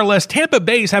could care less. Tampa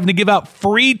Bay is having to give out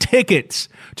free tickets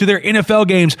to their NFL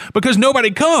games because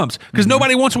nobody comes, because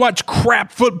nobody wants to watch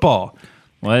crap football.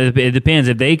 Well, it depends.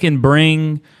 If they can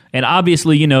bring, and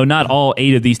obviously, not all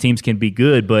 8 of these teams can be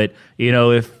good, but,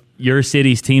 if your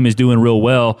city's team is doing real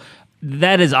well,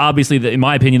 that is obviously, in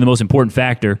my opinion, the most important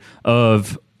factor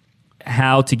of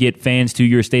how to get fans to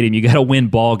your stadium. You got to win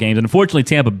ball games. And unfortunately,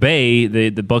 Tampa Bay,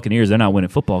 the Buccaneers, they're not winning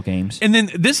football games. And then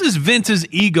this is Vince's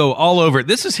ego all over it.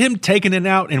 This is him taking it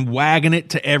out and wagging it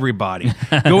to everybody.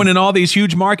 Going in all these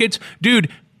huge markets. Dude,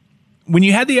 when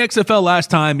you had the XFL last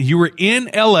time, you were in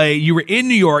LA, you were in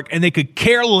New York, and they could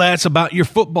care less about your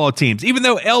football teams, even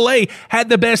though LA had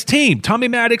the best team, Tommy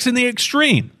Maddox in the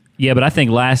Extreme. Yeah, but I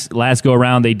think last go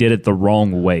around they did it the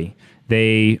wrong way.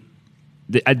 They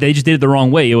just did it the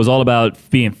wrong way. It was all about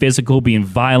being physical, being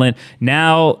violent.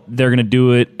 Now they're going to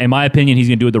do it. In my opinion, he's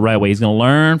going to do it the right way. He's going to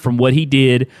learn from what he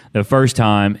did the first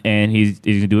time, and he's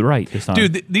going to do it right this time.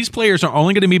 Dude, these players are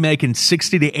only going to be making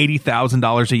 $60,000 to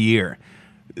 $80,000 a year.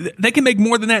 They can make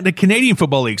more than that in the Canadian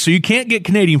Football League. So you can't get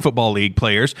Canadian Football League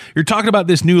players. You're talking about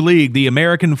this new league, the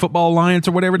American Football Alliance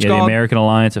or whatever it's called. The American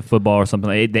Alliance of Football or something,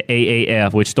 the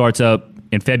AAF, which starts up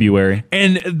in February.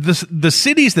 And the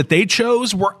cities that they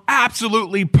chose were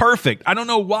absolutely perfect. I don't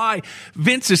know why.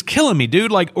 Vince is killing me, dude.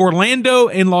 Like Orlando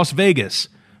and Las Vegas.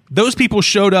 Those people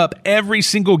showed up every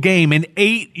single game and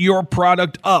ate your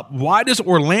product up. Why does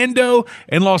Orlando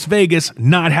and Las Vegas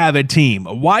not have a team?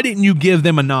 Why didn't you give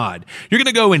them a nod? You're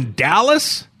going to go in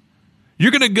Dallas?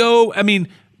 You're going to go, I mean,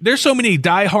 there's so many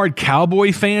diehard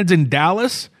Cowboy fans in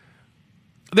Dallas.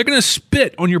 They're going to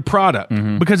spit on your product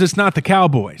because it's not the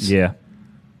Cowboys. Yeah.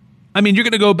 I mean, you're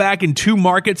going to go back in two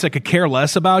markets that could care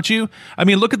less about you. I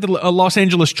mean, look at the Los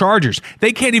Angeles Chargers.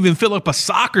 They can't even fill up a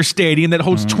soccer stadium that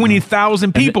holds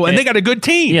 20,000 people, and they got a good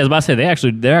team. Yeah, I was about to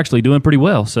say they're actually doing pretty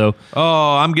well. So,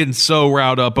 I'm getting so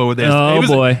riled up over this.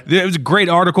 Boy, it was a great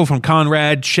article from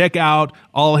Conrad. Check out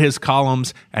all his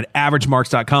columns at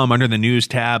averagemarks.com under the news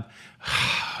tab.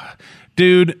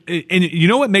 Dude, and you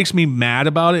know what makes me mad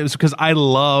about it? It was because I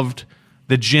loved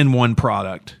the Gen 1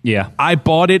 product. Yeah. I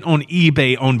bought it on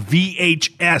eBay on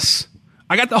VHS.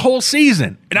 I got the whole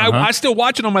season. And I still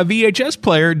watch it on my VHS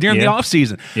player during the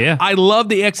offseason. Yeah. I love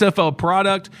the XFL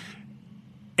product,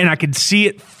 and I could see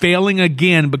it failing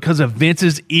again because of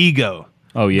Vince's ego.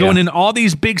 Oh, yeah. Going in all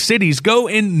these big cities, go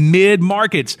in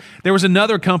mid-markets. There was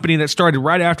another company that started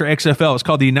right after XFL. It's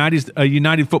called the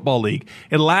United Football League.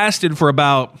 It lasted for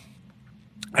about,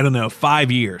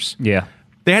 5 years. Yeah.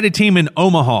 They had a team in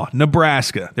Omaha,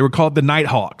 Nebraska. They were called the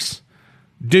Nighthawks.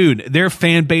 Dude, their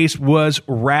fan base was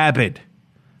rabid.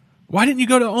 Why didn't you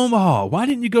go to Omaha? Why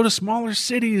didn't you go to smaller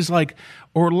cities like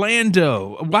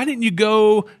Orlando? Why didn't you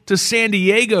go to San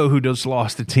Diego, who just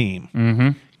lost a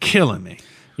team? Killing me.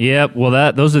 Yep.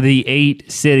 Well, those are the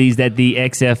 8 cities that the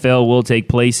XFL will take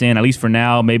place in, at least for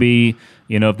now. Maybe,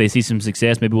 if they see some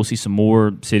success, maybe we'll see some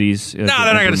more cities. No,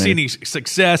 they're not going to see any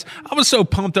success. I was so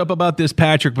pumped up about this,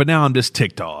 Patrick, but now I'm just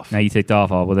ticked off. Now you ticked off.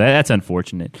 Well, that's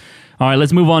unfortunate. All right,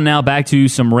 let's move on now back to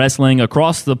some wrestling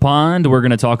across the pond. We're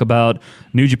going to talk about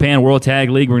New Japan World Tag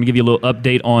League. We're going to give you a little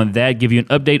update on that, give you an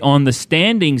update on the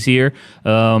standings here.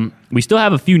 We still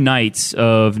have a few nights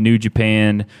of New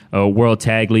Japan World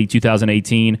Tag League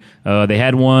 2018. They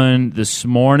had one this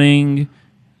morning.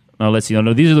 Let's see.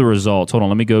 No, these are the results. Hold on.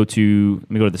 Let me go to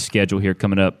the schedule here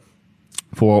coming up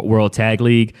for World Tag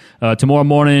League. Tomorrow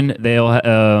morning they'll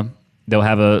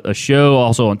have a show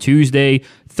also on Tuesday,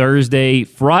 Thursday,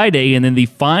 Friday, and then the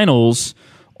finals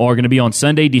are going to be on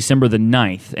Sunday, December the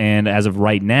 9th. And as of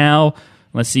right now,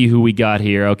 let's see who we got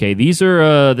here. Okay, these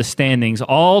are the standings,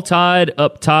 all tied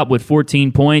up top with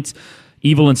 14 points.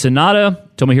 Evil and Sonata,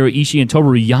 Tomohiro Ishii and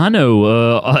Toru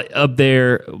Yano up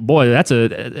there. Boy, that's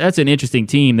an interesting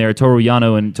team there, Toru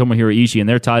Yano and Tomohiro Ishii, and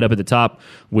they're tied up at the top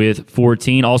with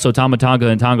 14. Also, Tama Tonga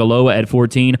and Tonga Loa at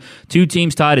 14. 2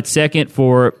 teams tied at second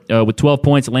with 12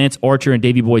 points, Lance Archer and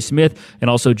Davey Boy Smith, and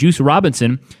also Juice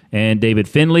Robinson and David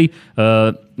Finley.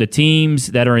 The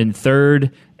teams that are in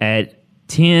third at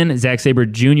 10, Zack Sabre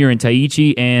Jr. and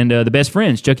Taichi, and the best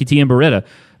friends, Chucky T and Beretta.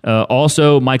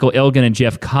 Also, Michael Elgin and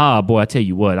Jeff Cobb. Boy, I tell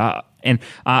you what,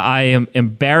 I am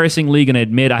embarrassingly going to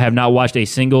admit I have not watched a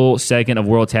single second of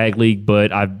World Tag League,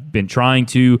 but I've been trying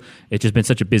to. It's just been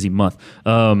such a busy month.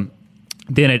 Then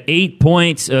at 8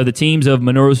 points, the teams of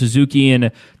Minoru Suzuki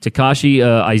and Takashi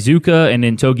Iizuka, and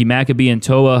then Togi Makabe and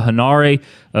Toa Hanare.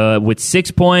 With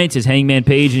 6 points is Hangman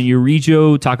Page and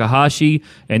Yurijo Takahashi,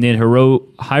 and then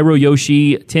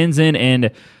Hiroyoshi Tenzin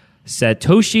and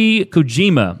Satoshi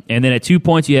Kojima. And then at 2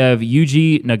 points, you have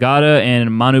Yuji Nagata and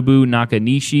Manabu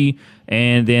Nakanishi.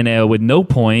 And then with no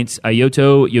points,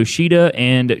 Ayoto Yoshida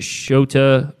and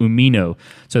Shota Umino.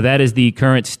 So that is the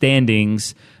current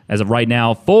standings as of right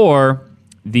now for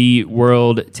the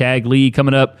World Tag League.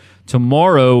 Coming up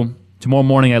tomorrow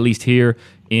morning, at least here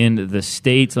in the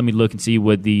States. Let me look and see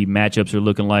what the matchups are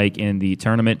looking like in the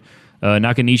tournament.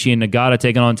 Nakanishi and Nagata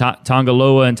taking on Tonga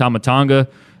Loa and Tama Tonga.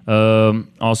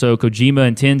 Also, Kojima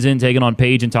and Tenzin taking on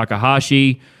Page and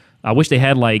Takahashi. I wish they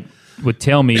had would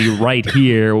tell me right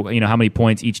here, how many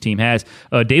points each team has.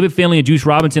 David Finlay and Juice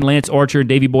Robinson, Lance Archer and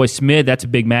Davey Boy Smith. That's a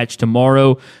big match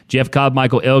tomorrow. Jeff Cobb,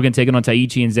 Michael Elgin taking on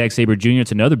Taichi and Zack Sabre Jr.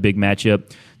 It's another big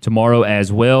matchup tomorrow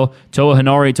as well. Toa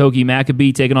Henare, Toki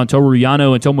Maccabee taking on Toru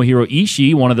Yano and Tomohiro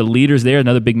Ishii, one of the leaders there.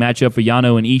 Another big matchup for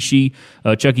Yano and Ishii.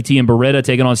 Chucky T and Beretta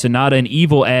taking on Sonata and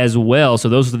Evil as well. So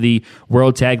those are the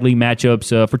World Tag League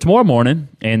matchups for tomorrow morning.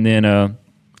 And then, of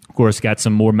course, got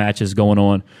some more matches going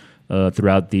on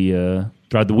throughout the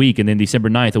week. And then December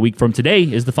 9th, a week from today,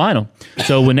 is the final.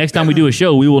 So when next time we do a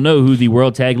show, we will know who the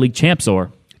World Tag League champs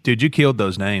are. Dude, you killed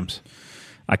those names.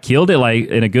 I killed it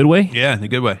in a good way? Yeah, in a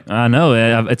good way. I know.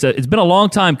 It's been a long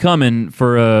time coming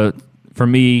for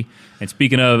me. And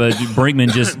speaking of,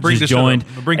 Brinkman just joined.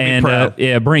 Brink, and proud.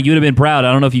 Brink, you'd have been proud.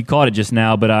 I don't know if you caught it just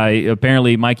now, but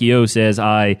apparently Mikey O says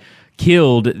I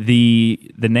killed the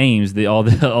names, all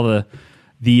the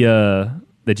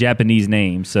Japanese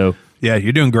names. So yeah,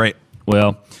 you're doing great.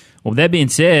 Well, with that being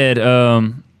said,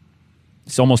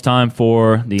 it's almost time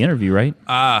for the interview, right?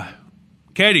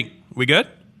 Katie, we good?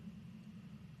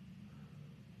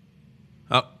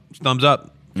 Oh, thumbs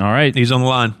up. All right, He's on the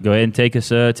line. Go ahead and take us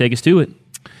to it.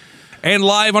 And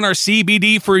live on our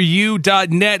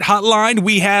CBD4U.net hotline,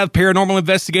 we have paranormal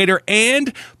investigator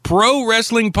and pro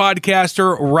wrestling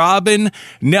podcaster Robin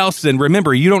Nelson.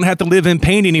 Remember, you don't have to live in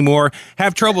pain anymore,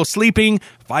 have trouble sleeping,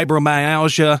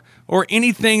 fibromyalgia, or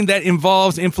anything that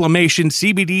involves inflammation.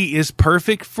 CBD is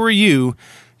perfect for you.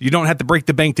 You don't have to break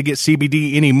the bank to get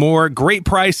CBD anymore. Great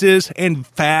prices and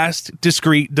fast,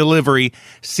 discreet delivery.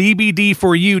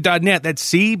 CBD4U.net. That's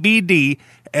CBDFORYOU.net.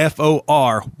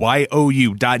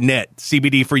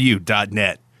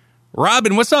 CBD4U.net.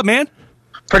 Robin, what's up, man?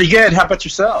 Pretty good. How about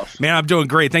yourself? Man, I'm doing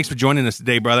great. Thanks for joining us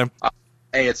today, brother.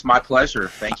 Hey, it's my pleasure.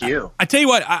 Thank you. I tell you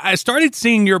what, I started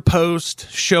seeing your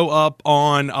post show up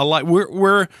on a lot.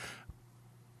 We're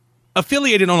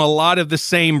affiliated on a lot of the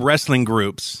same wrestling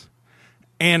groups.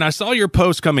 And I saw your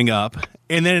post coming up,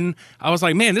 and then I was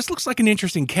like, man, this looks like an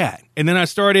interesting cat. And then I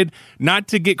started, not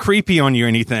to get creepy on you or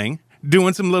anything,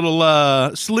 doing some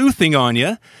little sleuthing on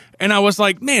you. And I was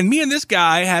like, man, me and this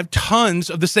guy have tons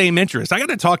of the same interests. I got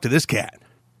to talk to this cat.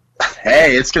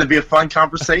 Hey, it's going to be a fun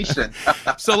conversation.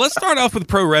 So let's start off with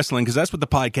pro wrestling, because that's what the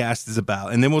podcast is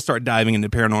about. And then we'll start diving into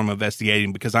paranormal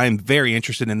investigating, because I am very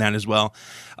interested in that as well.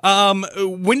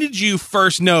 When did you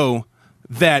first know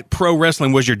that pro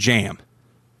wrestling was your jam?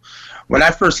 When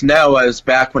I first know, I was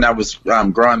back when I was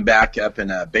growing back up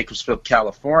in Bakersfield,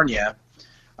 California,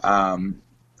 on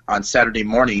Saturday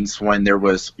mornings when there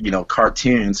was,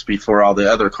 cartoons before all the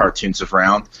other cartoons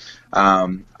around.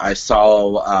 I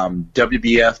saw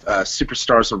WBF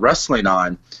Superstars of Wrestling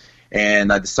on,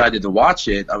 and I decided to watch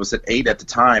it. I was at 8 at the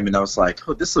time, and I was like,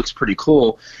 oh, this looks pretty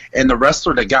cool. And the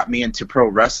wrestler that got me into pro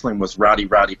wrestling was Rowdy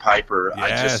Piper.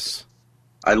 Yes.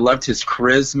 I loved his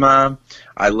charisma.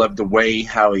 I loved the way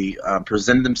how he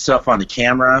presented himself on the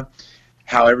camera,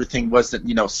 how everything wasn't,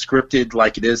 scripted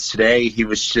like it is today. He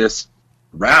was just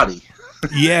rowdy.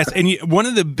 Yes, and one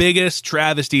of the biggest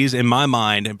travesties in my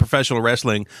mind in professional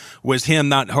wrestling was him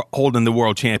not holding the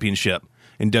world championship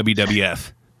in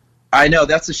WWF. I know,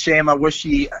 that's a shame. I wish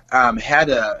he had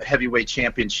a heavyweight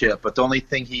championship, but the only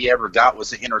thing he ever got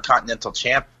was an Intercontinental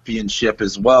Championship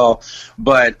as well.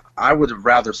 But I would have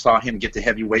rather saw him get the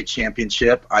heavyweight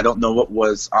championship. I don't know what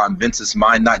was on Vince's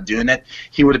mind not doing it.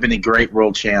 He would have been a great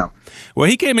world champ. Well,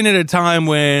 he came in at a time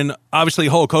when obviously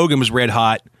Hulk Hogan was red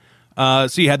hot.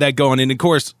 So you had that going. And, of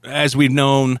course, as we've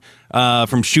known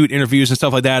from shoot interviews and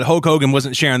stuff like that, Hulk Hogan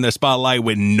wasn't sharing the spotlight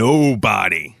with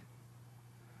nobody.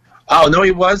 Oh, no,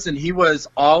 he wasn't. He was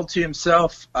all to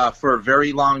himself for a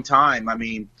very long time. I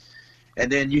mean, and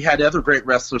then you had other great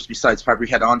wrestlers besides Piper. You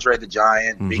had Andre the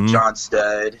Giant, Big John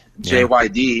Studd,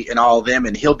 JYD, and all of them,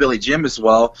 and Hillbilly Jim as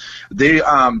well.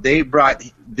 They brought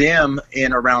them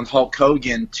in around Hulk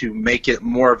Hogan to make it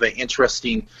more of an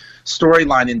interesting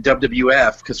storyline in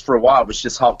WWF, because for a while it was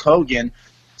just Hulk Hogan.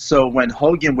 So when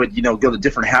Hogan would, go to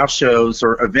different house shows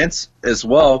or events as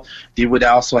well, they would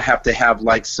also have to have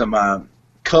like some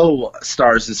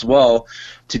co-stars as well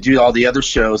to do all the other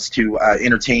shows to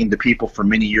entertain the people for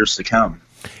many years to come.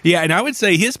 Yeah, and I would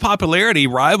say his popularity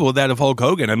rivaled that of Hulk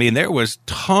Hogan. I mean, there was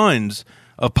tons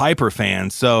of Piper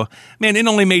fans. So, man, it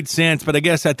only made sense. But I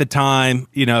guess at the time,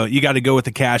 you got to go with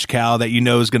the cash cow that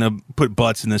is going to put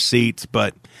butts in the seats.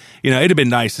 But, it'd have been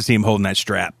nice to see him holding that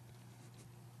strap.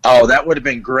 Oh, that would have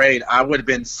been great. I would have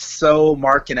been so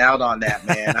marking out on that,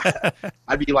 man.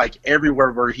 I'd be like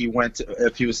everywhere where he went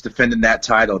if he was defending that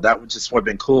title. That would just would have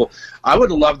been cool. I would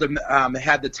have loved him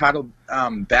had the title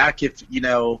back if,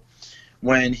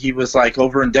 when he was like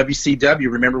over in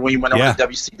WCW. Remember when he went over to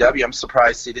WCW? I'm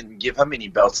surprised they didn't give him any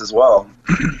belts as well.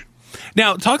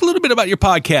 Now, talk a little bit about your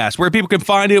podcast, where people can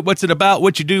find it, what's it about,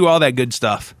 what you do, all that good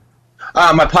stuff.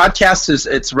 My podcast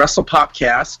it's Wrestle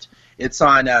Popcast. It's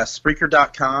on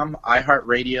Spreaker.com,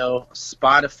 iHeartRadio,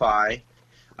 Spotify.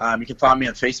 You can find me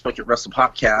on Facebook at Wrestle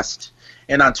Popcast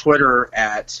and on Twitter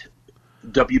at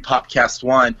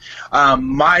WPopcast1.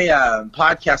 My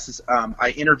podcast is I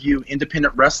interview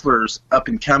independent wrestlers up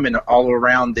and coming all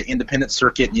around the independent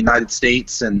circuit in the United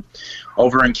States and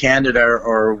over in Canada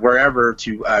or wherever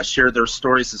to share their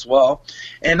stories as well.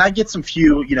 And I get some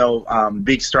few,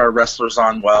 big star wrestlers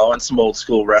on and some old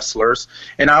school wrestlers.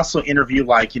 And I also interview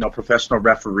professional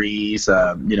referees,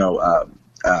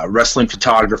 wrestling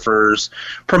photographers,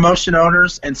 promotion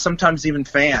owners, and sometimes even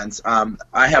fans.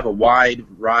 I have a wide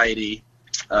variety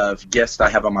of guests I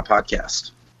have on my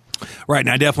podcast. Right, and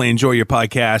I definitely enjoy your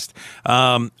podcast.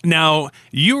 Now,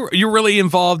 you're really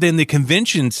involved in the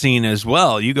convention scene as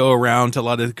well. You go around to a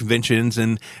lot of the conventions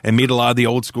and meet a lot of the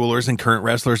old schoolers and current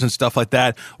wrestlers and stuff like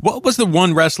that. What was the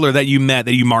one wrestler that you met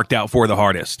that you marked out for the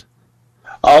hardest?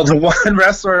 Oh, the one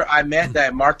wrestler I met that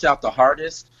I marked out the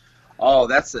hardest? Oh,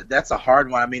 that's a hard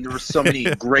one. I mean, there were so many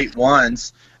great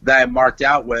ones that I marked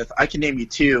out with. I can name you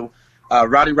two.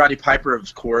 Roddy Piper,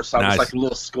 of course. I was like a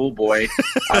little schoolboy.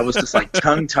 I was just like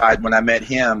tongue-tied when I met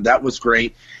him. That was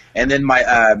great. And then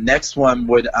my next one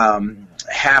would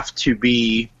have to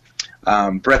be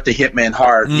Bret the Hitman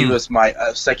Hart. He was my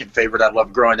second favorite. I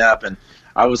loved growing up, and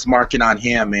I was marking on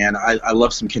him, man. I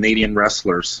love some Canadian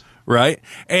wrestlers. Right.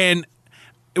 And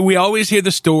we always hear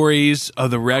the stories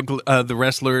of the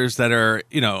wrestlers that are,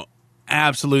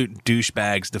 absolute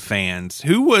douchebags to fans.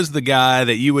 Who was the guy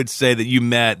that you would say that you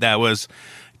met that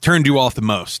turned you off the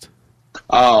most?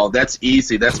 Oh, that's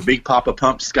easy. That's Big Papa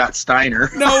Pump Scott Steiner.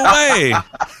 No way.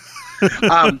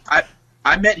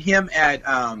 I met him at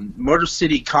Motor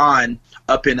City Con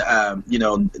up in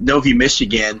Novi,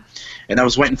 Michigan, and I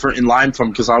was waiting in line for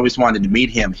him because I always wanted to meet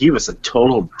him. He was a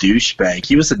total douchebag.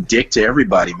 He was a dick to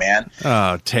everybody, man.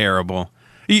 Oh, terrible.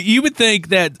 You would think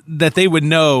that they would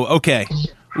know, okay,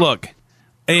 look,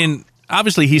 and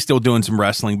obviously he's still doing some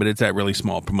wrestling, but it's at really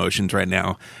small promotions right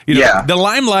now. The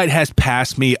limelight has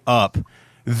passed me up.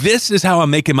 This is how I'm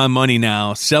making my money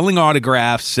now, selling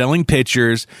autographs, selling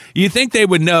pictures. You think they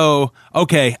would know,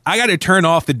 okay, I got to turn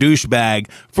off the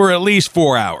douchebag for at least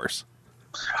 4 hours.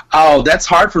 Oh, that's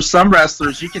hard for some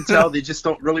wrestlers. You can tell they just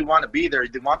don't really want to be there.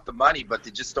 They want the money, but they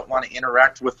just don't want to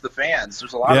interact with the fans.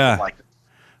 There's a lot of them like that.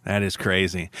 That is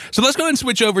crazy. So let's go ahead and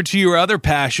switch over to your other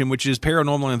passion, which is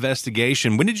paranormal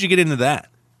investigation. When did you get into that?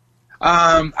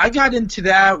 I got into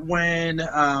that when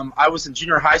I was in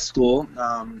junior high school.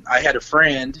 I had a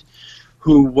friend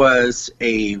who was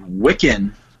a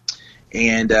Wiccan,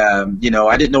 and I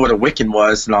didn't know what a Wiccan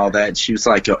was and all that. She was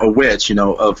like a witch,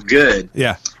 of good.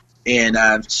 Yeah.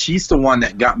 And she's the one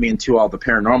that got me into all the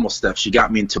paranormal stuff. She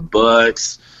got me into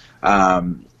books,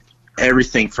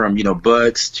 everything from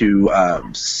books to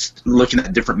looking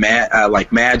at different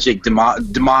like magic,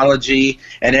 demology,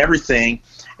 and everything.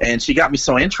 And she got me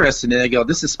so interested in it. I go,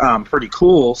 this is pretty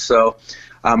cool. So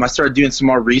I started doing some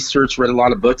more research, read a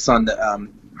lot of books on the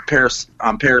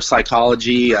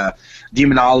parapsychology,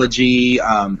 demonology,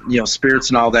 spirits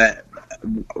and all that,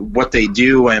 what they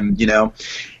do, and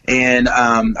and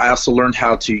I also learned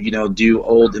how to do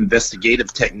old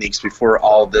investigative techniques before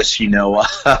all this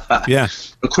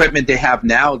equipment they have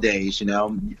nowadays.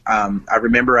 I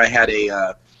remember I had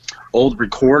a old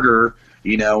recorder,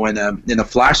 in a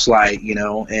flashlight,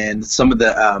 and some of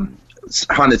the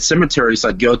haunted cemeteries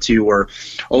I'd go to or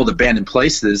old abandoned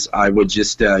places, I would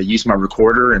just use my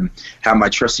recorder and have my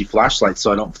trusty flashlight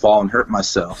so I don't fall and hurt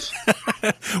myself.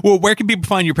 Well, where can people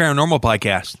find your paranormal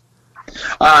podcast?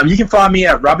 You can find me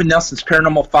at Robin Nelson's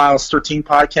Paranormal Files 13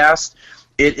 podcast.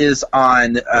 It is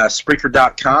on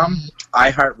Spreaker.com,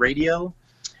 iHeartRadio,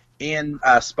 and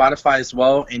Spotify as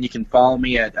well. And you can follow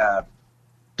me at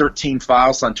 13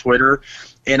 Files on Twitter,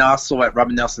 and also at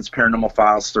Robin Nelson's Paranormal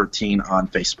Files 13 on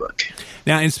Facebook.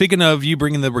 Now, and speaking of you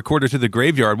bringing the recorder to the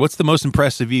graveyard, what's the most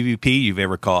impressive EVP you've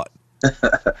ever caught?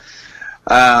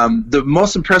 The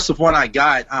most impressive one I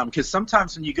got, because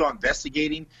sometimes when you go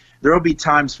investigating, there will be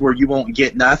times where you won't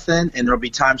get nothing, and there will be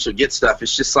times you'll get stuff.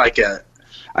 It's just like a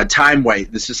time wait.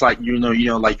 It's just like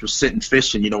like you're sitting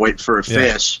fishing, waiting for a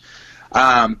fish.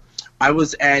 I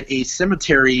was at a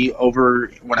cemetery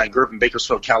over when I grew up in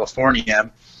Bakersfield,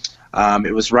 California.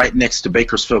 It was right next to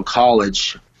Bakersfield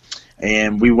College,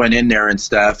 and we went in there and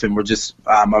stuff, and we're just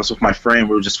I was with my friend.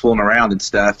 We were just fooling around and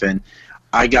stuff, and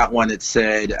I got one that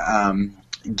said,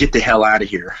 "Get the hell out of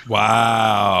here."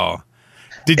 Wow.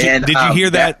 Did you hear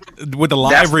that with a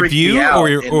live review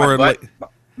or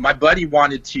my buddy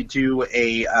wanted to do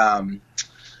a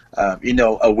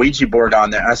a Ouija board on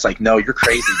there. I was like, no, you're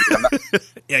crazy, dude. I'm not.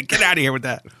 Yeah, get out of here with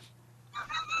that.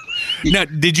 Now,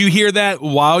 did you hear that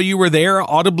while you were there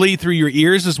audibly through your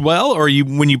ears as well, or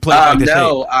when you played back the tape?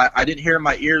 No, I didn't hear it in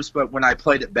my ears, but when I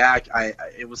played it back,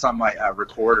 it was on my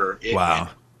recorder. Wow.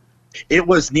 It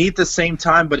was neat at the same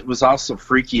time, but it was also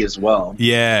freaky as well.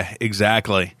 Yeah,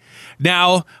 exactly.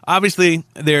 Now, obviously,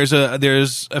 there's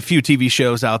a few TV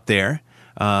shows out there.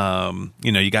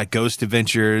 You got Ghost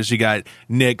Adventures, you got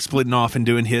Nick splitting off and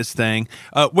doing his thing.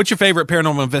 What's your favorite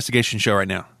paranormal investigation show right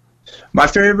now? My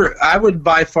favorite, I would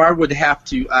by far would have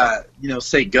to,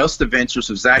 say Ghost Adventures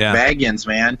with Zach Baggins,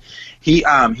 man.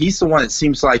 He's the one that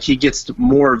seems like he gets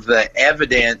more of the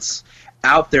evidence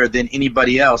out there than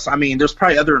anybody else. I mean, there's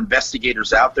probably other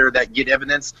investigators out there that get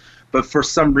evidence, but for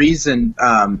some reason,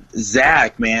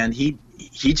 Zach, man, he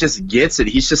just gets it.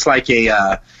 He's just like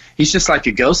a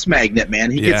ghost magnet,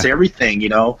 man. He gets everything,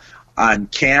 on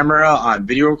camera, on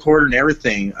video recorder, and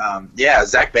everything.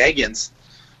 Zach Baggins.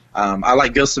 I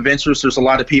like Ghost Adventures. There's a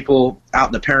lot of people out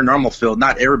in the paranormal field,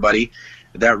 not everybody,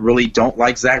 that really don't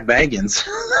like Zach Baggins.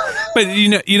 But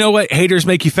you know what? Haters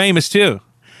make you famous too,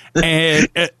 and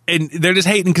they're just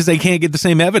hating because they can't get the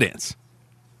same evidence.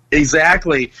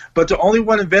 Exactly. But the only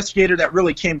one investigator that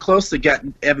really came close to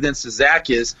getting evidence to Zach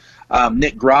is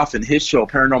Nick Groff and his show,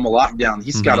 Paranormal Lockdown.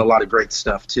 He's got a lot of great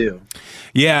stuff, too.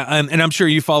 Yeah, and I'm sure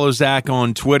you follow Zach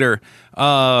on Twitter.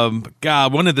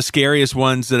 God, one of the scariest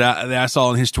ones that I saw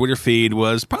on his Twitter feed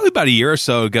was probably about a year or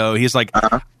so ago. He's like,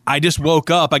 I just woke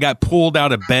up. I got pulled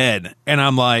out of bed. And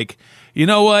I'm like, you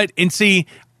know what? And see,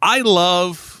 I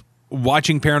love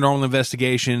watching paranormal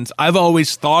investigations. I've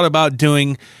always thought about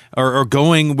doing or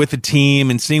going with a team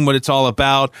and seeing what it's all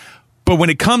about. But when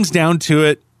it comes down to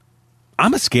it,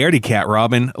 I'm a scaredy cat,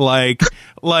 Robin. Like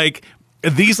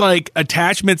these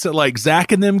attachments that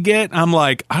Zach and them get, I'm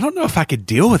like, I don't know if I could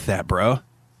deal with that, bro.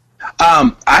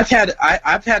 I've had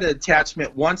an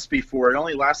attachment once before. It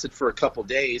only lasted for a couple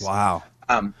days. Wow.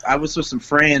 I was with some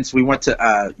friends. We went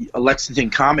to Lexington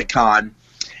Comic Con,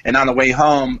 and on the way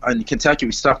home in Kentucky,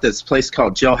 we stopped at this place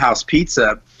called Jailhouse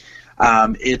Pizza.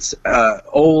 It's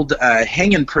old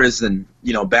hanging prison,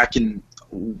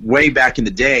 way back in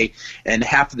the day, and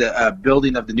half of the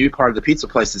building of the new part of the pizza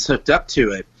place is hooked up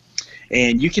to it.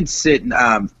 And you can sit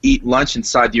and eat lunch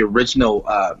inside the original,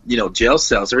 jail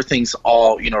cells. Everything's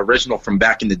all, original from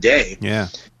back in the day. Yeah.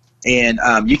 And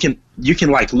you can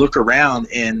look around,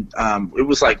 and it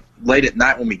was late at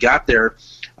night when we got there.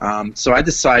 So I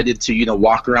decided to,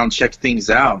 walk around, check things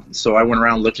out. So I went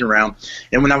around looking around,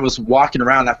 and when I was walking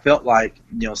around, I felt like,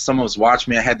 someone was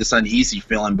watching me. I had this uneasy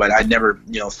feeling, but I never,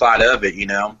 thought of it,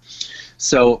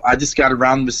 So I just got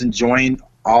around, was enjoying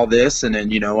all this, and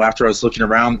then, after I was looking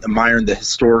around, admiring the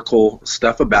historical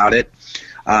stuff about it,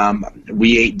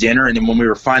 we ate dinner, and then when we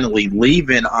were finally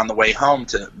leaving on the way home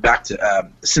back to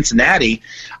Cincinnati,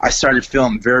 I started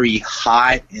feeling very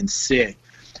hot and sick.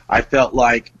 I felt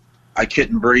like I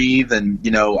couldn't breathe, and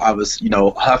I was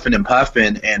huffing and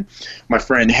puffing, and my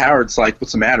friend Howard's like,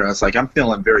 "What's the matter?" I was like, "I'm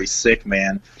feeling very sick,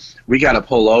 man. We got to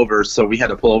pull over." So we had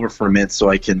to pull over for a minute so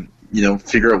I can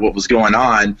figure out what was going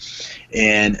on,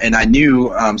 and I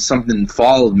knew something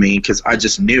followed me, because I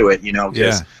just knew it,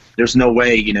 because there's no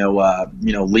way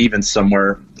leaving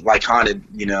somewhere like haunted,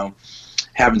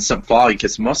 having something follow you,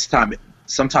 because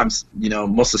sometimes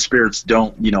most of the spirits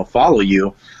don't follow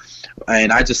you.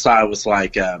 And I just thought it was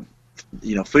like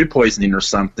food poisoning or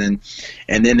something,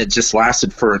 and then it just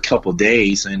lasted for a couple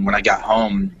days. And when I got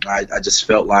home, I just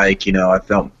felt like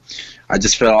I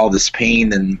just felt all this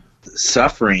pain and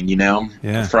suffering,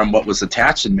 from what was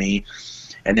attaching me.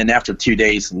 And then after 2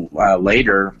 days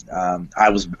later,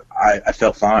 I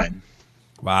felt fine.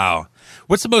 Wow.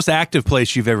 What's the most active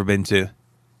place you've ever been to?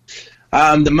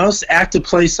 The most active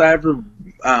place I ever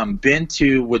been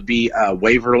to would be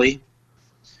Waverly.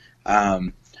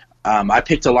 I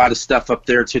picked a lot of stuff up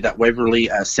there to that Waverly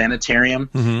Sanitarium.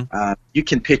 Mm-hmm. You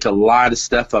can pick a lot of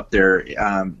stuff up there.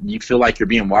 You feel like you're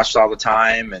being watched all the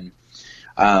time,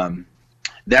 and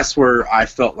that's where I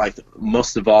felt like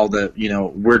most of all the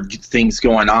weird things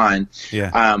going on. Yeah.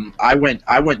 I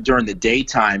went during the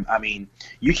daytime. I mean,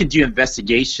 you can do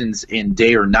investigations in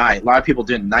day or night. A lot of people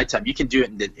do it in nighttime. You can do it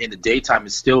in the daytime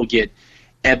and still get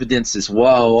evidence as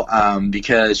well,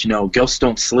 because ghosts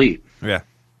don't sleep. Yeah.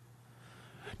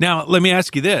 Now, let me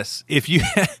ask you this. If you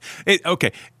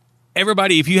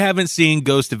everybody, if you haven't seen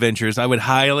Ghost Adventures, I would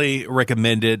highly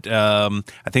recommend it. I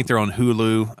think they're on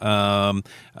Hulu.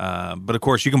 But, of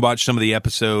course, you can watch some of the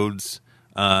episodes,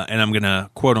 and I'm going to,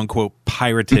 quote-unquote,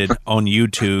 pirate it on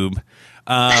YouTube.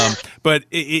 But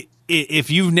if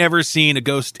you've never seen a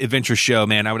ghost adventure show,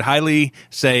 man, I would highly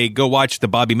say go watch the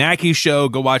Bobby Mackey show,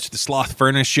 go watch the Sloth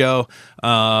Furnace show.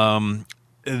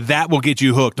 That will get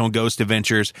you hooked on ghost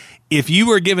adventures. If you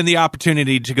were given the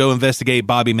opportunity to go investigate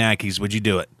Bobby Mackey's, would you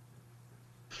do it?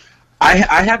 I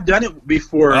have done it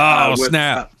before.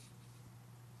 Snap.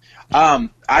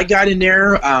 I got in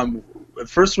there.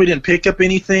 First, we didn't pick up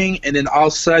anything, and then all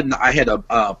of a sudden, I had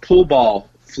a pool ball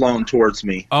flown towards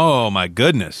me. Oh, my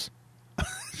goodness.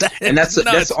 And that's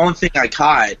the only thing I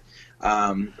caught,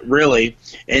 really.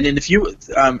 And then if you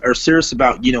are serious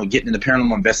about, getting into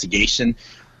paranormal investigation,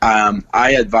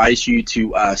 I advise you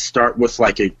to start with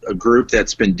like a group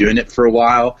that's been doing it for a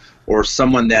while, or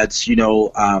someone that's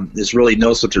is really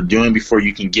knows what they're doing before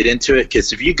you can get into it.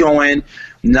 Because if you go in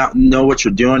not know what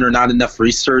you're doing or not enough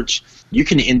research, you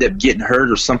can end up getting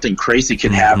hurt or something crazy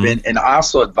can happen. And I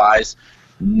also advise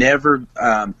never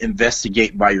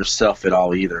investigate by yourself at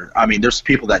all either. I mean, there's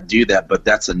people that do that, but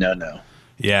that's a no-no.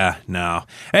 Yeah, no.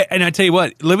 And I tell you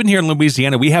what, living here in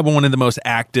Louisiana, we have one of the most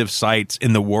active sites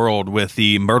in the world with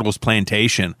the Myrtles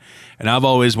Plantation. And I've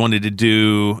always wanted to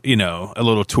do, a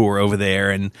little tour over there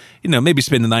and, maybe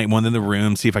spend the night in one of the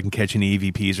rooms, see if I can catch any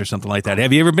EVPs or something like that.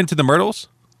 Have you ever been to the Myrtles?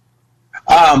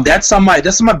 That's on my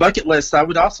bucket list. I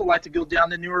would also like to go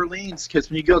down to New Orleans, because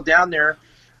when you go down there,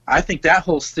 I think that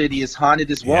whole city is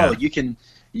haunted as well. Yeah.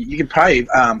 You can probably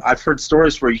I've heard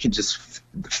stories where you can just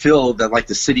feel that like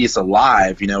the city is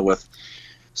alive, with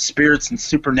spirits and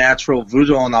supernatural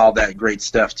voodoo and all that great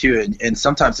stuff too. And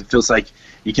sometimes it feels like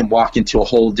you can walk into a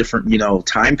whole different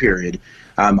time period.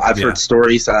 I've heard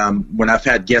stories when I've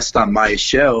had guests on my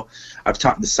show. I've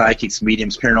talked to psychics,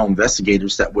 mediums, paranormal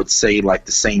investigators that would say like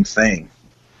the same thing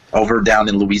over down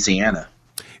in Louisiana.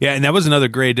 Yeah, and that was another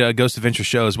great Ghost Adventure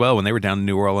show as well when they were down in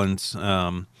New Orleans.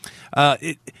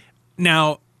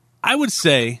 Now, I would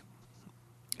say,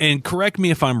 and correct me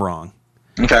if I'm wrong.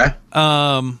 Okay.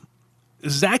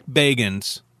 Zach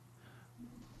Bagans,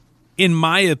 in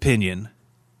my opinion,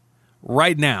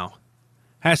 right now,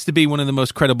 has to be one of the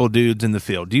most credible dudes in the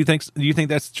field. Do you think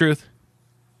that's the truth?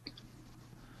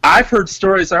 I've heard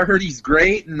stories. I heard he's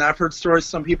great, and I've heard stories.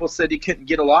 Some people said he couldn't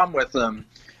get along with him.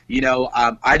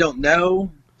 I don't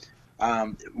know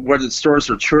whether the stories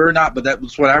are true or not, but that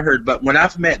was what I heard. But when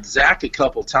I've met Zach a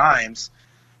couple times,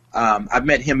 I've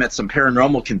met him at some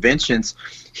paranormal conventions.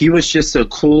 He was just a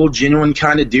cool, genuine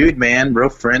kind of dude, man. Real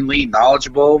friendly,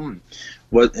 knowledgeable,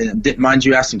 and didn't mind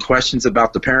you asking questions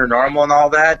about the paranormal and all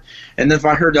that. And then if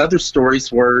I heard other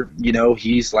stories where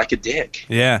he's like a dick.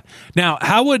 Yeah. Now,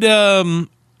 how would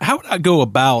I go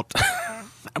about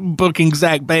booking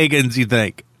Zach Bagans, you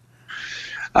think?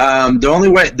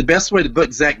 The best way to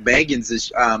book Zach Bagans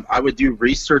is I would do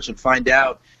research and find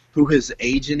out who his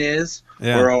agent is,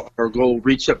 or go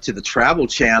reach up to the Travel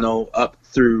Channel up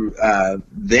through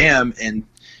them and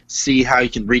see how you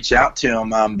can reach out to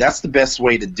him. That's the best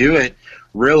way to do it,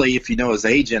 really, if you know his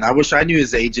agent. I wish I knew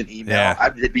his agent email. Yeah.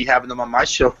 I'd be having them on my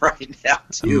show right now,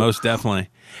 too. Most definitely.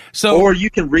 Or you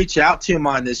can reach out to him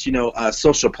on this,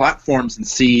 social platforms and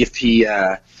see if he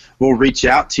will reach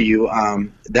out to you.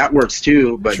 That works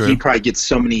too, but True. He probably gets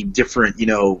so many different,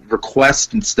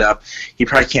 requests and stuff. He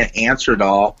probably can't answer it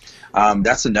all.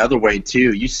 That's another way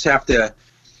too. You just have to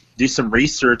do some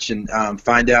research and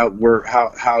find out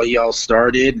how he all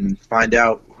started and find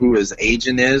out who his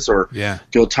agent is, or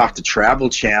go talk to Travel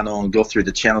Channel and go through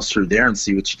the channels through there and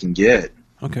see what you can get.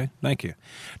 Okay, thank you.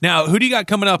 Now, who do you got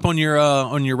coming up on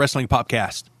your wrestling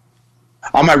podcast?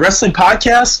 On my wrestling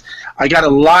podcast, I got a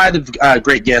lot of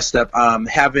great guests up.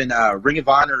 Having Ring of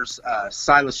Honor's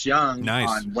Silas Young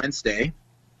on Wednesday.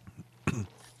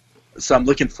 So I'm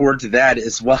looking forward to that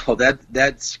as well.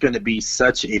 That's going to be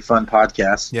such a fun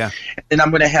podcast. Yeah. And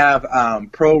I'm going to have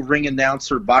pro ring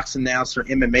announcer, boxing announcer,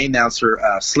 MMA announcer,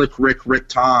 Slick Rick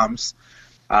Toms.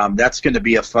 That's going to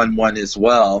be a fun one as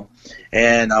well.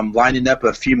 And I'm lining up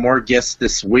a few more guests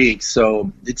this week,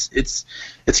 so it's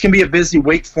going to be a busy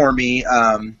week for me.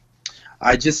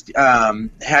 I just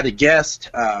had a guest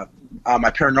on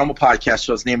my paranormal podcast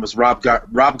show. His name was Rob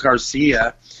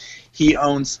Garcia. He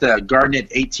owns the Garnet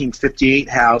 1858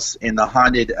 house in the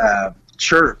haunted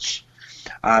church.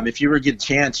 If you ever get a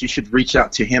chance, you should reach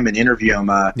out to him and interview him.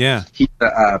 He's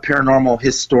a paranormal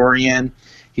historian.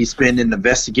 He's been in the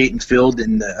investigating field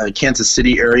in the Kansas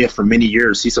City area for many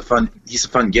years. He's a fun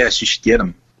guest. You should get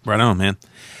him. Right on, man.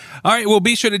 All right, well,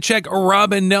 be sure to check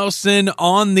Robin Nelson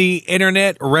on the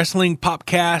internet, Wrestling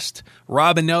Popcast,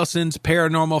 Robin Nelson's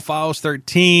Paranormal Files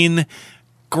 13.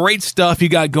 Great stuff you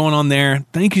got going on there.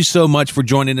 Thank you so much for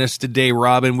joining us today,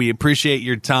 Robin. We appreciate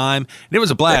your time. It was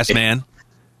a blast, man.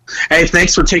 Hey,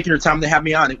 thanks for taking your time to have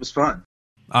me on. It was fun.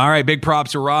 All right, big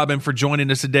props to Robin for joining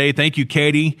us today. Thank you,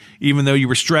 Katie, even though you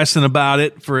were stressing about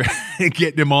it, for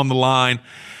getting him on the line.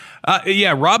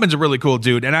 Yeah, Robin's a really cool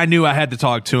dude, and I knew I had to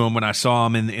talk to him when I saw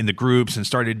him in the groups and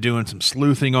started doing some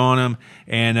sleuthing on him,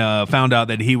 and found out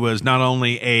that he was not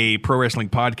only a pro wrestling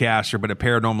podcaster but a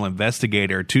paranormal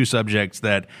investigator, two subjects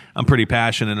that I'm pretty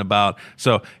passionate about.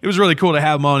 So it was really cool to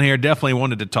have him on here. Definitely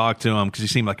wanted to talk to him because he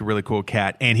seemed like a really cool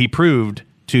cat, and he proved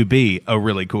to be a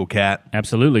really cool cat.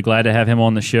 Absolutely. Glad to have him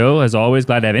on the show, as always.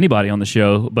 Glad to have anybody on the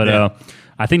show. But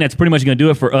I think that's pretty much going to do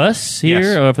it for us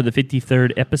here for the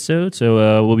 53rd episode.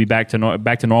 So we'll be back to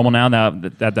normal now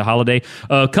at the holiday.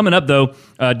 Coming up, though,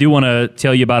 I do want to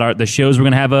tell you about the shows we're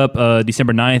going to have up.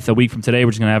 December 9th, a week from today,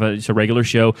 we're just going to have a regular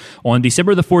show. On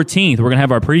December the 14th, we're going to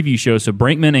have our preview show. So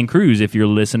Brinkman and Cruz, if you're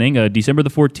listening, December the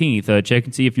 14th, check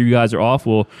and see if you guys are off.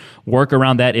 We'll work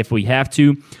around that if we have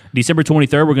to. December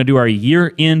 23rd, we're going to do our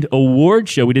year-end award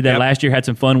show. We did that last year, had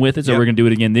some fun with it, so we're going to do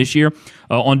it again this year.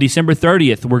 On December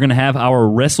 30th, we're going to have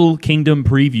our Wrestle Kingdom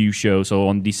preview show. So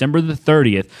on December the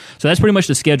 30th. So that's pretty much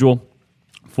the schedule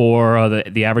for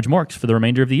the Average Marks for the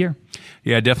remainder of the year.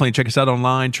 Yeah, definitely check us out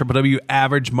online,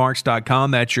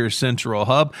 www.averagemarks.com. That's your central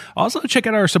hub. Also, check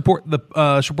out our support the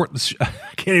I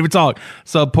can't even talk.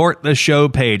 Support the show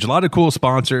page. A lot of cool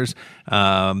sponsors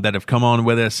that have come on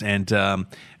with us, and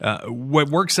what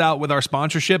works out with our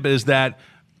sponsorship is that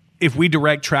if we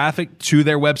direct traffic to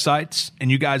their websites and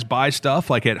you guys buy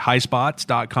stuff like at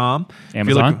highspots.com,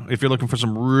 Amazon, if you're looking for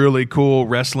some really cool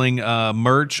wrestling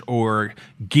merch or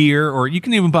gear, or you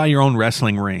can even buy your own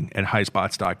wrestling ring at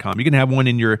highspots.com. You can have one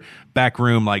in your back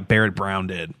room like Barrett Brown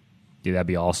did. Dude, that'd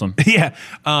be awesome. Yeah.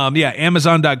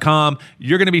 Amazon.com.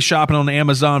 You're going to be shopping on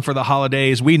Amazon for the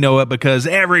holidays. We know it because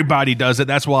everybody does it.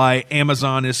 That's why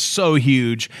Amazon is so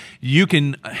huge. You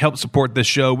can help support this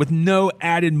show with no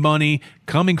added money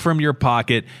coming from your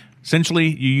pocket. Essentially,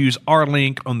 you use our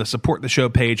link on the Support the Show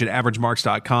page at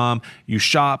averagemarks.com. You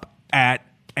shop at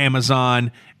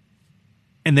Amazon,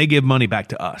 and they give money back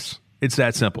to us. It's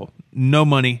that simple. No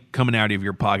money coming out of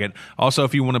your pocket. Also,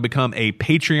 if you want to become a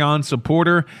Patreon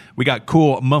supporter, we got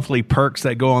cool monthly perks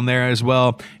that go on there as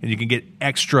well, and you can get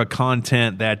extra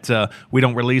content that we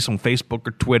don't release on Facebook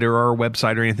or Twitter or our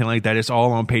website or anything like that. It's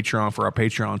all on Patreon for our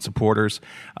Patreon supporters.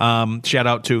 Shout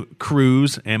out to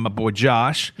Cruz and my boy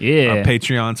Josh, our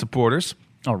Patreon supporters.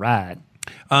 All right.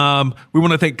 We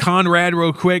want to thank Conrad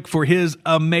real quick for his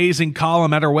amazing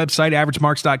column at our website,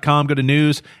 averagemarks.com. Go to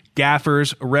news,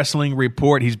 Gaffers Wrestling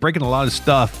Report. He's breaking a lot of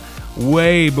stuff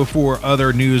way before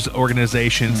other news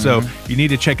organizations. So you need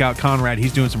to check out Conrad.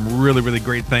 He's doing some really, really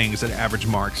great things at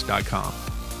averagemarks.com.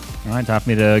 All right, time for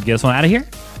me to get us on out of here.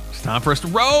 It's time for us to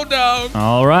roll, dog.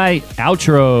 All right,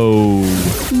 outro.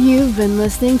 You've been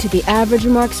listening to the Average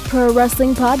Marks Pro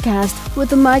Wrestling Podcast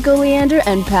with Michael Leander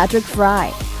and Patrick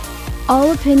Fry.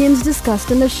 All opinions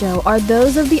discussed in the show are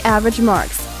those of the Average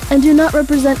Marks and do not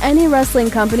represent any wrestling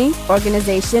company,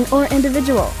 organization, or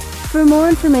individual. For more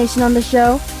information on the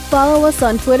show, follow us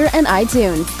on Twitter and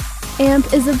iTunes.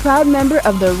 AMP is a proud member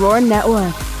of the Roar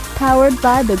Network, powered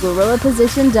by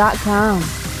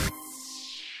thegorillaposition.com.